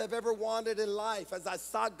want I've ever wanted in life, as I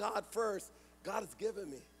sought God first, God has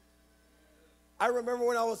given me. I remember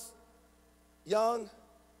when I was young,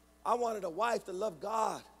 I wanted a wife that loved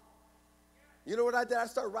God. You know what I did? I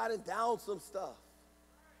started writing down some stuff.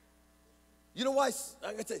 You know why?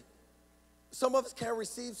 Like I said, some of us can't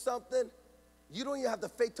receive something. You don't even have the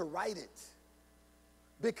faith to write it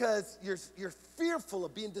because you're fearful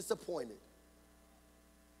of being disappointed.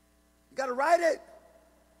 You got to write it.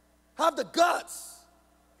 Have the guts.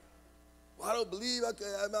 Well, I don't believe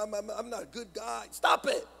I'm not a good guy. Stop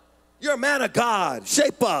it. You're a man of God.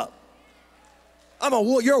 Shape up.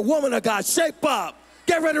 You're a woman of God. Shape up.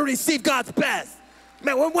 Get ready to receive God's best.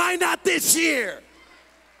 Man, well, why not this year?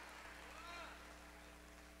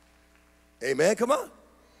 Amen. Come on.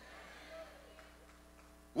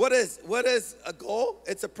 What is a goal?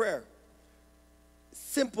 It's a prayer.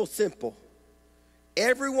 Simple, simple.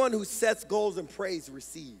 Everyone who sets goals and prays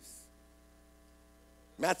receives.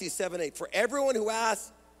 Matthew 7:8. For everyone who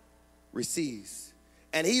asks receives.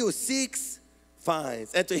 And he who seeks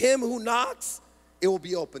finds. And to him who knocks, it will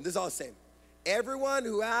be open. This is all the same. Everyone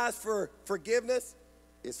who asks for forgiveness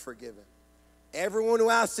is forgiven. Everyone who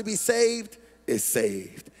asks to be saved is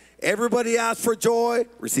saved. Everybody asks for joy,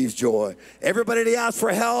 receives joy. Everybody that asks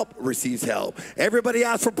for help, receives help. Everybody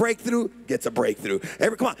asks for breakthrough, gets a breakthrough.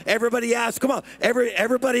 Everybody asks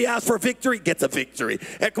for victory, gets a victory.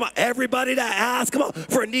 Come on, everybody that asks,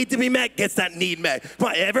 for a need to be met, gets that need met. Come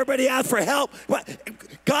on, everybody asks for help.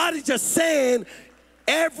 God is just saying,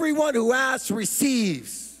 everyone who asks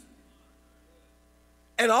receives.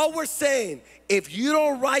 And all we're saying, if you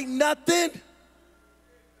don't write nothing,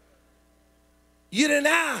 you didn't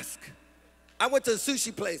ask. I went to a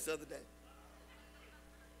sushi place the other day.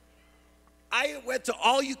 I went to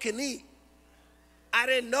all you can eat. I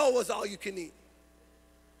didn't know it was all you can eat.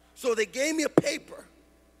 So they gave me a paper.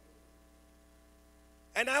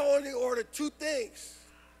 And I only ordered 2 things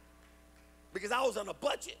because I was on a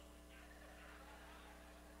budget.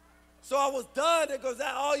 So I was done. It goes,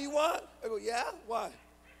 that all you want? I go, yeah, why?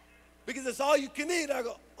 Because it's all you can eat. I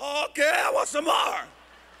go, okay, I want some more.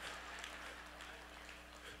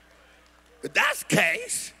 If that's the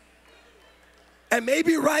case, And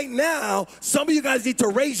maybe right now, some of you guys need to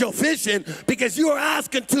raise your vision because you are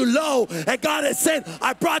asking too low. And God is saying,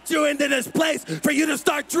 I brought you into this place for you to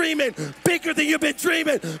start dreaming bigger than you've been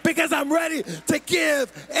dreaming, because I'm ready to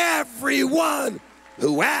give everyone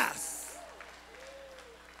who asks.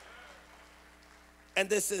 And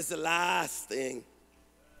this is the last thing.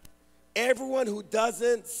 Everyone who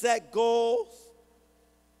doesn't set goals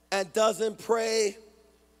and doesn't pray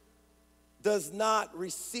does not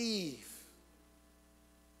receive.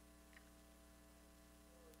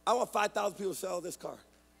 I want 5,000 people to sell this car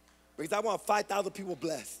because I want 5,000 people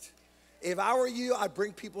blessed. If I were you, I'd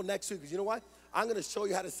bring people next week, because you know what? I'm going to show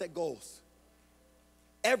you how to set goals.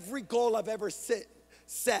 Every goal I've ever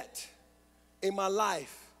set in my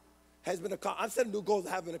life has been accomplished. I've set new goals that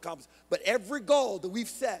haven't been accomplished, but every goal that we've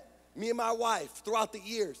set, me and my wife, throughout the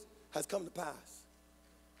years, has come to pass.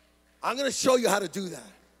 I'm going to show you how to do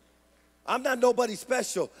that. I'm not nobody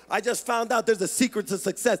special. I just found out there's a secret to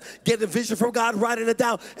success. Getting a vision from God, writing it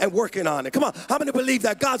down, and working on it. Come on, how many believe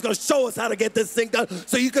that God's going to show us how to get this thing done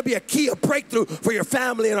so you could be a key, a breakthrough for your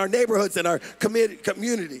family and our neighborhoods and our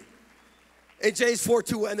community? In James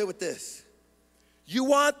 4:2, we'll end it with this. You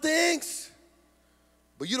want things,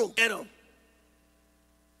 but you don't get them.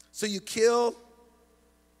 So you kill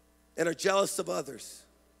and are jealous of others,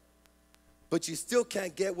 but you still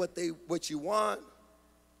can't get what you want.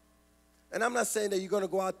 And I'm not saying that you're going to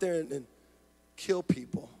go out there and kill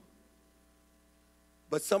people.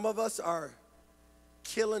 But some of us are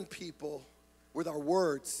killing people with our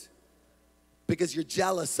words because you're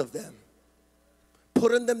jealous of them.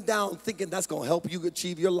 Putting them down thinking that's going to help you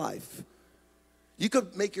achieve your life. You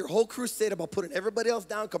could make your whole crusade about putting everybody else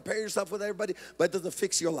down, comparing yourself with everybody, but it doesn't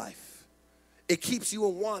fix your life. It keeps you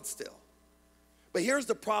in want still. But here's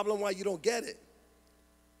the problem why you don't get it.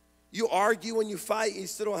 You argue and you fight and you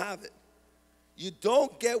still don't have it. You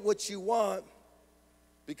don't get what you want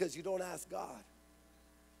because you don't ask God.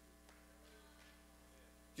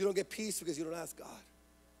 You don't get peace because you don't ask God.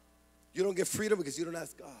 You don't get freedom because you don't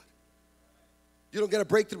ask God. You don't get a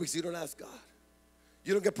breakthrough because you don't ask God.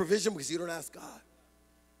 You don't get provision because you don't ask God.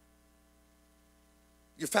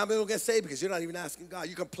 Your family don't get saved because you're not even asking God.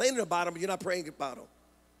 You're complaining about them, but you're not praying about them.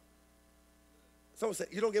 Someone said,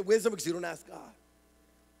 you don't get wisdom because you don't ask God.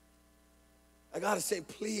 I got to say,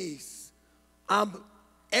 please. I'm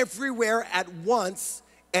everywhere at once,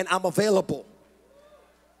 and I'm available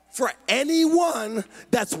for anyone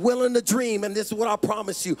that's willing to dream. And this is what I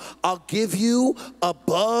promise you. I'll give you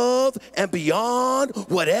above and beyond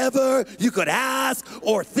whatever you could ask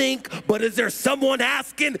or think. But is there someone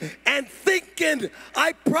asking and thinking?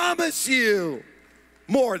 I promise you,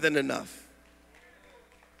 more than enough.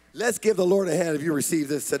 Let's give the Lord a hand if you receive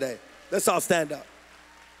this today. Let's all stand up.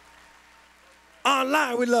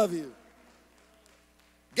 Online, we love you.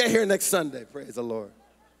 Get here next Sunday, praise the Lord.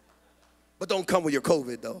 But don't come with your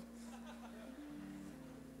COVID, though.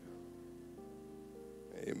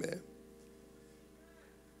 Amen.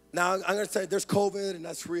 Now, I'm going to say there's COVID, and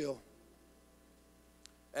that's real.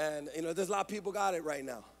 And, you know, there's a lot of people got it right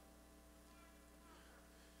now.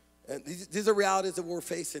 And these are realities that we're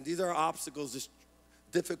facing. These are obstacles,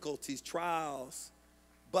 difficulties, trials.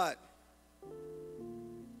 But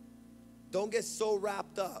don't get so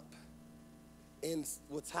wrapped up in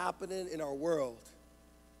what's happening in our world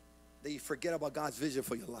that you forget about God's vision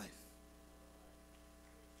for your life.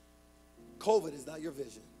 COVID is not your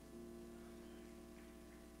vision.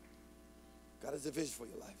 God has a vision for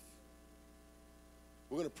your life.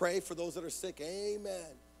 We're going to pray for those that are sick. Amen.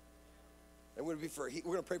 And we're going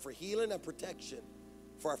to pray for healing and protection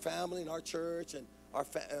for our family and our church and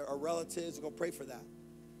our relatives. We're going to pray for that.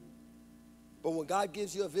 But when God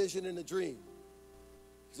gives you a vision and a dream,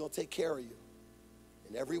 He's going to take care of you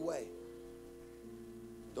in every way.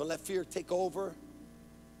 Don't let fear take over.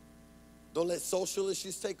 Don't let social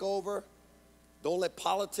issues take over. Don't let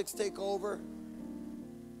politics take over.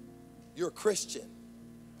 You're a Christian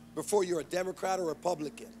before you're a Democrat or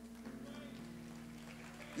Republican.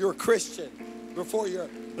 You're a Christian before you're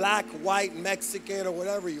black, white, Mexican, or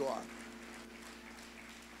whatever you are.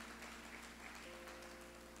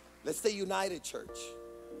 Let's stay united, church.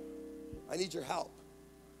 I need your help.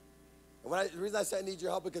 And the reason I say I need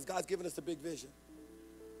your help is because God's given us a big vision.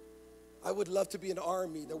 I would love to be an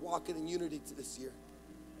army that walking in unity this year.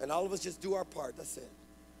 And all of us just do our part, that's it.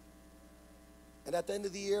 And at the end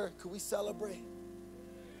of the year, could we celebrate?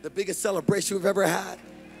 The biggest celebration we've ever had.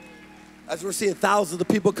 As we're seeing thousands of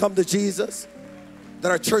people come to Jesus,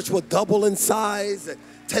 that our church will double in size, and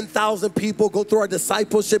 10,000 people go through our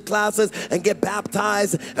discipleship classes and get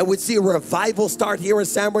baptized, and we'd see a revival start here in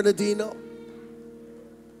San Bernardino.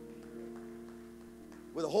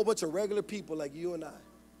 with a whole bunch of regular people like you and I.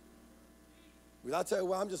 Because I'll tell you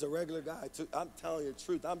what, I'm just a regular guy. I'm telling you the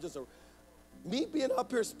truth. Me being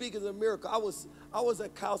up here speaking is a miracle. I was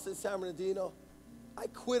at Cal State San Bernardino. I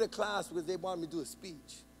quit a class because they wanted me to do a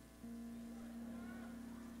speech.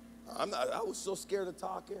 I was so scared of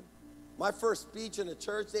talking. My first speech in the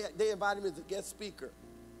church, they invited me as a guest speaker.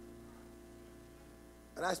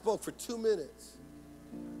 And I spoke for 2 minutes.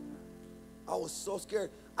 I was so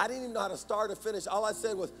scared. I didn't even know how to start or finish. All I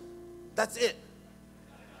said was, that's it.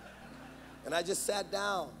 And I just sat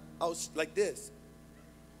down. I was like this.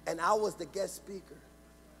 And I was the guest speaker.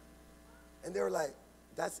 And they were like,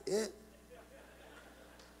 that's it?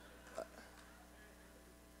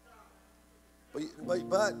 But you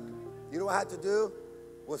know what I had to do?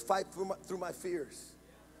 Was fight through my fears.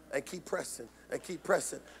 And keep pressing, and keep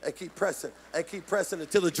pressing, and keep pressing, and keep pressing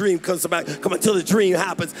until the dream comes back. Come on, until the dream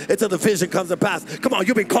happens, until the vision comes to pass. Come on,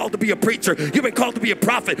 you've been called to be a preacher. You've been called to be a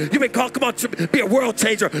prophet. You've been called, come on, to be a world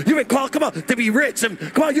changer. You've been called, come on, to be rich. And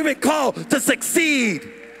come on, you've been called to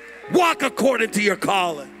succeed. Walk according to your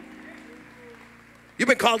calling. You've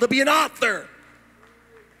been called to be an author.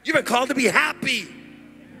 You've been called to be happy.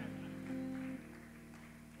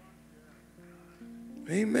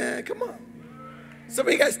 Amen, come on. Some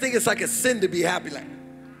of you guys think it's like a sin to be happy. Like,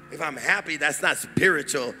 if I'm happy, that's not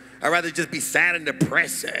spiritual. I'd rather just be sad and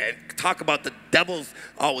depressed and talk about the devil's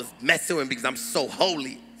always messing with me because I'm so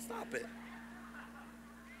holy. Stop it.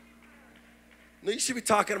 No, you should be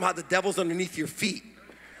talking about the devil's underneath your feet.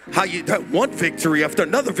 How you one victory after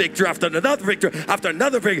another victory after another victory after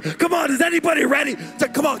another victory. Come on, is anybody ready to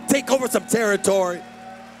come on, take over some territory?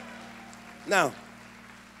 Now,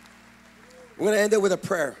 we're going to end it with a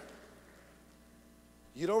prayer.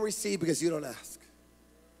 You don't receive because you don't ask.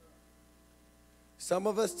 Some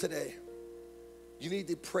of us today, you need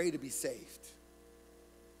to pray to be saved.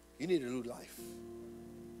 You need a new life.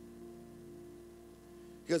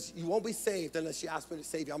 Because you won't be saved unless you ask me to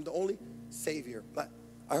save you. I'm the only savior.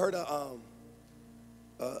 I heard a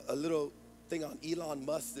little thing on Elon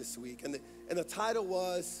Musk this week, and the title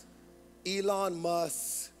was, Elon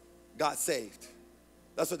Musk got saved.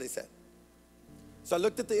 That's what they said. So I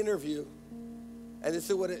looked at the interview, and this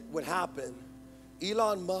is what happened.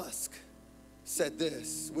 Elon Musk said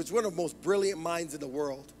this, which is one of the most brilliant minds in the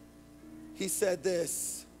world. He said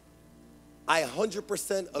this, I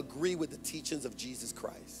 100% agree with the teachings of Jesus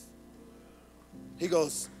Christ. He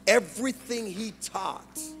goes, everything he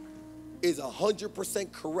taught is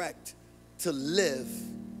 100% correct to live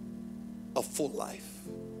a full life.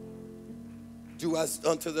 Do as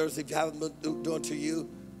unto others if you haven't do unto you.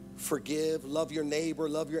 Forgive, love your neighbor,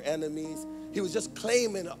 love your enemies. He was just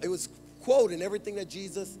claiming, it was quoting everything that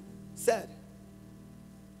Jesus said.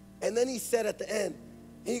 And then he said at the end,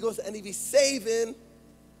 and he goes, and if he's saving,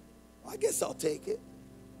 I guess I'll take it.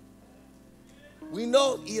 We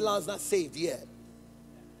know Elon's not saved yet.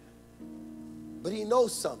 But he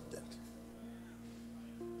knows something.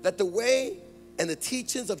 That the way and the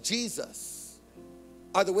teachings of Jesus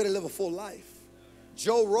are the way to live a full life.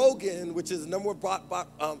 Joe Rogan, which is the number one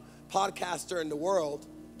podcaster in the world,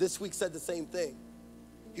 this week said the same thing.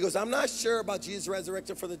 He goes, I'm not sure about Jesus'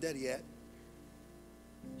 resurrection from the dead yet.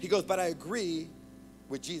 He goes, but I agree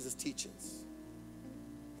with Jesus' teachings.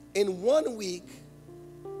 In 1 week,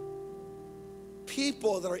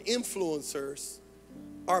 people that are influencers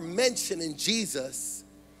are mentioning Jesus,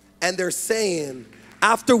 and they're saying,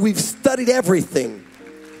 after we've studied everything,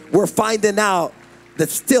 we're finding out that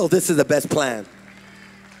still this is the best plan.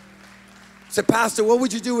 Say, Pastor, what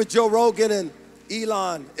would you do with Joe Rogan and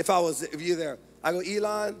Elon if you're there? I go,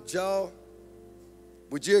 Elon, Joe,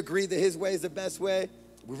 would you agree that his way is the best way?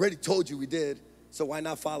 We already told you we did, so why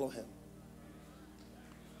not follow him?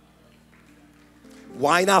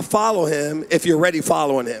 Why not follow him if you're already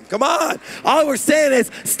following him? Come on. All we're saying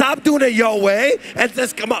is stop doing it your way and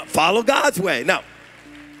just come on, follow God's way. No.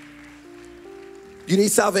 You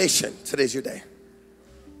need salvation. Today's your day.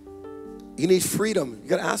 You need freedom. You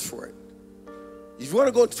got to ask for it. If you want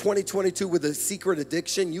to go into 2022 with a secret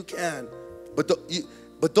addiction, you can. But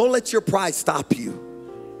don't let your pride stop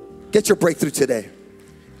you. Get your breakthrough today.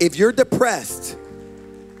 If you're depressed,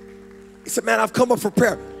 you said, man, I've come up for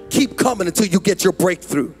prayer. Keep coming until you get your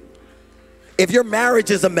breakthrough. If your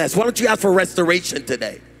marriage is a mess, why don't you ask for restoration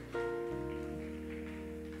today?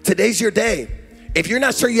 Today's your day. If you're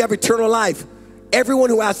not sure you have eternal life, everyone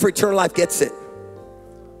who asks for eternal life gets it.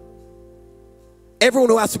 Everyone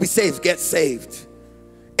who asks to be saved gets saved.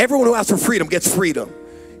 Everyone who asks for freedom gets freedom.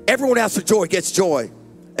 Everyone who asks for joy gets joy.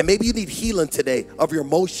 And maybe you need healing today of your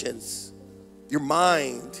emotions, your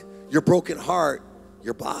mind, your broken heart,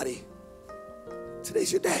 your body.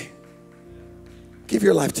 Today's your day. Give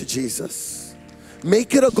your life to Jesus.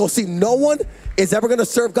 Make it a goal. See, no one is ever going to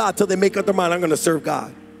serve God till they make up their mind, I'm going to serve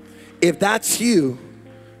God. If that's you,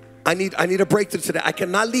 I need a breakthrough today. I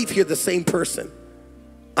cannot leave here the same person.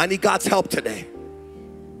 I need God's help today.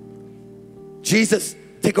 Jesus,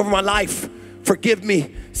 take over my life. Forgive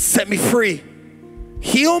me. Set me free.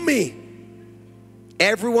 Heal me.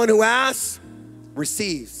 Everyone who asks,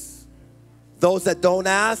 receives. Those that don't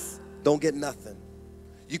ask, don't get nothing.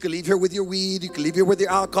 You can leave here with your weed. You can leave here with your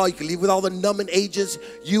alcohol. You can leave with all the numbing agents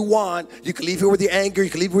you want. You can leave here with your anger. You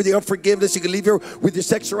can leave with your unforgiveness. You can leave here with your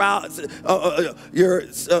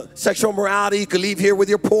sexual morality. You can leave here with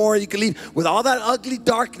your porn. You can leave with all that ugly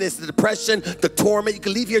darkness, the depression, the torment. You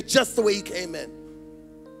can leave here just the way you came in.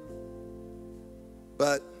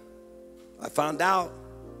 But I found out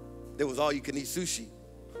there was all you can eat sushi.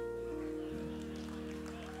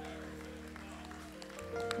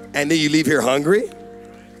 And then you leave here hungry.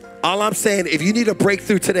 All I'm saying, if you need a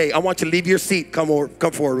breakthrough today, I want you to leave your seat. Come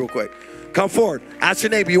forward real quick. Come forward. Ask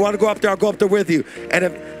your neighbor, you want to go up there? I'll go up there with you. And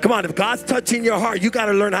if God's touching your heart, you got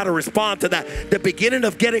to learn how to respond to that. The beginning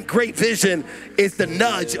of getting great vision is the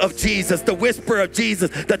nudge of Jesus, the whisper of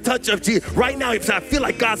Jesus, the touch of Jesus. Right now, if I feel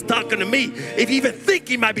like God's talking to me, if you even think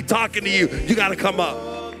he might be talking to you, you got to come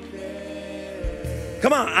up.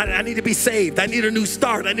 Come on, I need to be saved. I need a new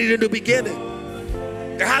start. I need a new beginning.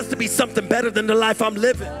 There has to be something better than the life I'm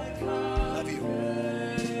living.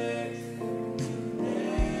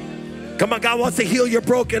 Come on, God wants to heal your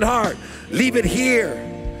broken heart. Leave it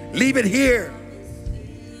here. Leave it here.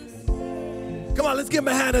 Come on, let's give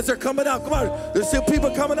them a hand as they're coming out. Come on, there's still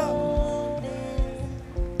people coming up.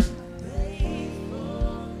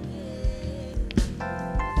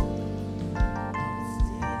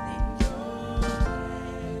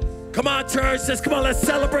 Come on, church. Come on, let's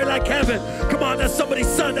celebrate like heaven. Come on, that's somebody's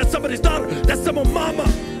son. That's somebody's daughter. That's someone's mama.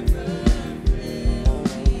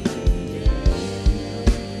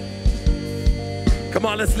 Come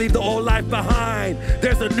on, let's leave the old life behind.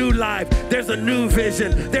 There's a new life. There's a new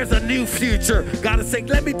vision. There's a new future. God is saying,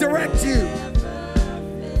 let me direct you.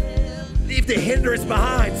 Leave the hindrance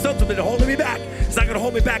behind. Something's been holding me back. It's not going to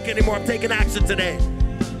hold me back anymore. I'm taking action today.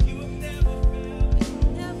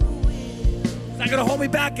 It's not going to hold me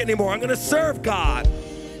back anymore. I'm going to serve God.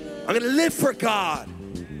 I'm going to live for God.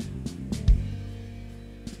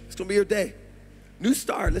 It's going to be your day. New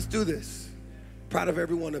start. Let's do this. Proud of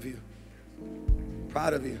every one of you.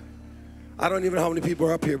 Proud of you. I don't even know how many people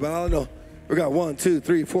are up here, but I don't know. We got 1, 2,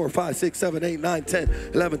 3, 4, 5, 6, 7, 8, 9, 10,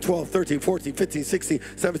 11, 12, 13, 14, 15, 16,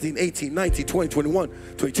 17, 18, 19, 20, 21,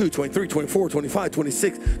 22, 23, 24, 25,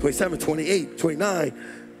 26, 27, 28, 29,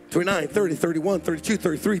 30, 31, 32,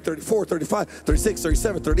 33, 34, 35, 36,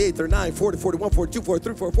 37, 38, 39, 40, 41, 42,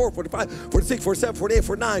 43, 44, 45, 46, 47, 48,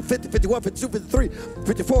 49, 50, 51, 52, 53,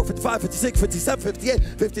 54, 55, 56, 57, 58,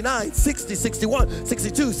 59, 60, 61,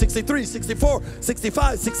 62, 63, 64,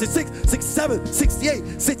 65, 66, 67,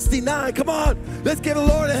 68, 69. Come on, let's give the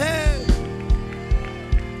Lord a hand.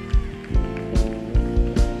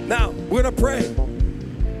 Now, we're going to pray.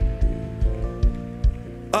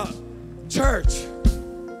 Church.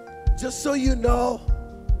 Just so you know,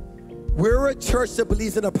 we're a church that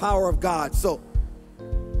believes in the power of God. So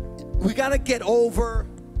we got to get over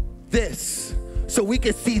this so we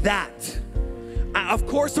can see that. Of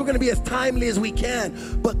course, we're going to be as timely as we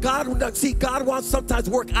can. But God wants sometimes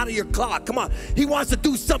work out of your clock. Come on. He wants to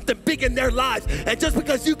do something big in their lives. And just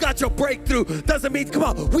because you got your breakthrough doesn't mean, come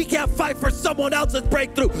on, we can't fight for someone else's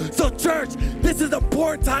breakthrough. So church, this is an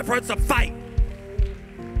important time for us to fight.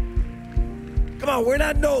 Come on, we're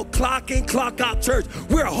not no clock in, clock out church.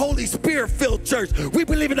 We're a Holy Spirit-filled church. We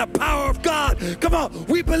believe in the power of God. Come on,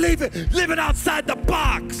 we believe in living outside the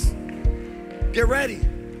box. Get ready.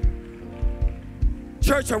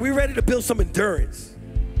 Church, are we ready to build some endurance?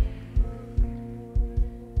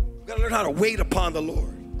 We've got to learn how to wait upon the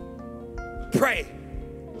Lord. Pray.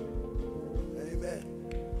 Amen.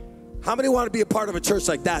 How many want to be a part of a church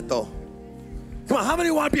like that, though? Come on, how many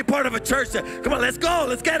want to be a part of a church that, come on, let's go,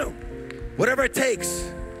 let's get them. Whatever it takes.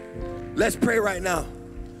 Let's pray right now.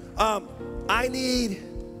 I need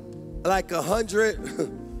like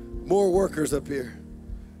 100 more workers up here.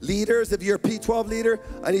 Leaders, if you're a P12 leader,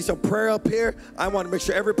 I need some prayer up here. I want to make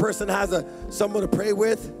sure every person has someone to pray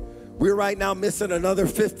with. We're right now missing another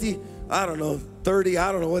 50, I don't know, 30,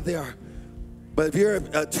 I don't know what they are. But if you're a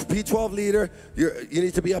P12 leader, you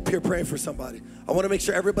need to be up here praying for somebody. I want to make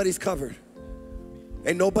sure everybody's covered.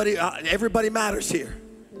 And everybody matters here.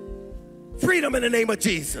 Freedom in the name of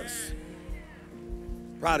Jesus.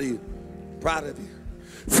 Proud of you. Proud of you.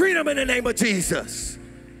 Freedom in the name of Jesus.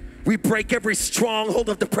 We break every stronghold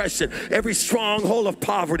of depression, every stronghold of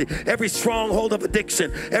poverty, every stronghold of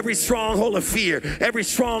addiction, every stronghold of fear, every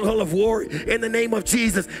stronghold of worry. In the name of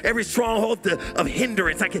Jesus, every stronghold of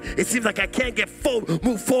hindrance. It seems like I can't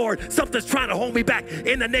move forward. Something's trying to hold me back.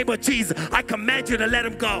 In the name of Jesus, I command you to let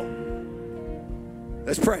him go.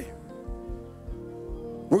 Let's pray.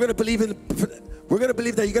 We're going to believe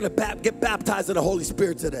that you're going to get baptized in the Holy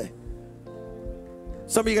Spirit today.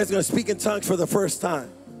 Some of you guys are going to speak in tongues for the first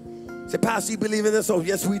time. Say, Pastor, you believe in this? Oh,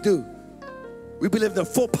 yes, we do. We believe in the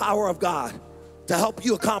full power of God to help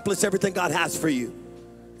you accomplish everything God has for you.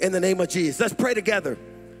 In the name of Jesus. Let's pray together.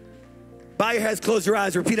 Bow your heads, close your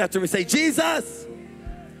eyes, repeat after me. Say, Jesus,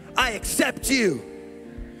 I accept you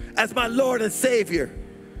as my Lord and Savior.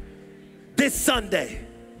 This Sunday,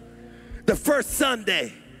 the first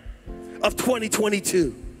Sunday of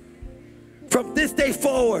 2022. From this day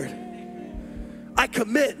forward, I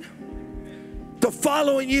commit to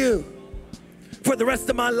following you for the rest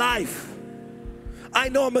of my life. I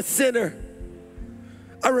know I'm a sinner.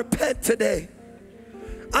 I repent today.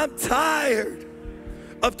 I'm tired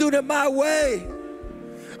of doing it my way.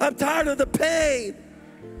 I'm tired of the pain.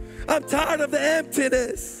 I'm tired of the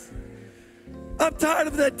emptiness. I'm tired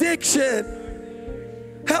of the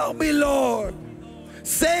addiction. Help me, Lord.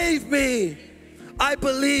 Save me. I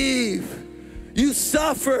believe you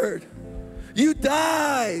suffered. You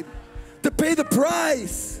died to pay the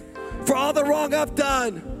price for all the wrong I've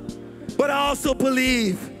done. But I also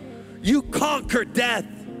believe you conquered death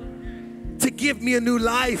to give me a new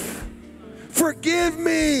life. Forgive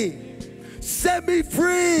me, set me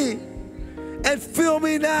free, and fill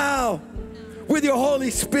me now with your Holy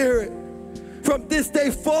Spirit. From this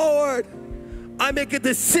day forward, I make a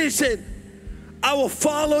decision. I will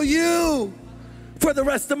follow you for the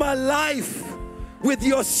rest of my life with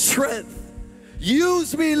your strength.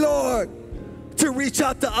 Use me, Lord, to reach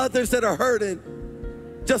out to others that are hurting,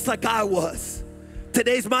 just like I was.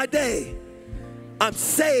 Today's my day. I'm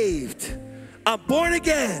saved. I'm born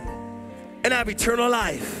again, and I have eternal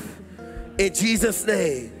life. In Jesus'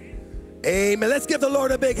 name, amen. Let's give the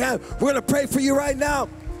Lord a big hand. We're going to pray for you right now.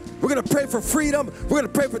 We're going to pray for freedom. We're going to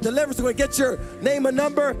pray for deliverance. We're going to get your name and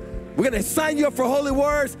number. We're going to sign you up for Holy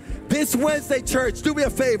Words. This Wednesday, church, do me a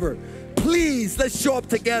favor. Please, let's show up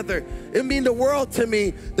together. It means the world to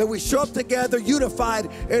me that we show up together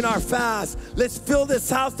unified in our fast. Let's fill this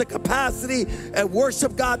house to capacity and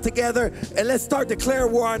worship God together. And let's start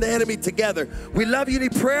declaring war on the enemy together. We love you.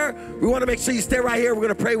 Need prayer? We want to make sure you stay right here. We're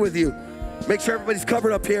going to pray with you. Make sure everybody's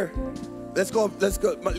covered up here. Let's go. Let's go.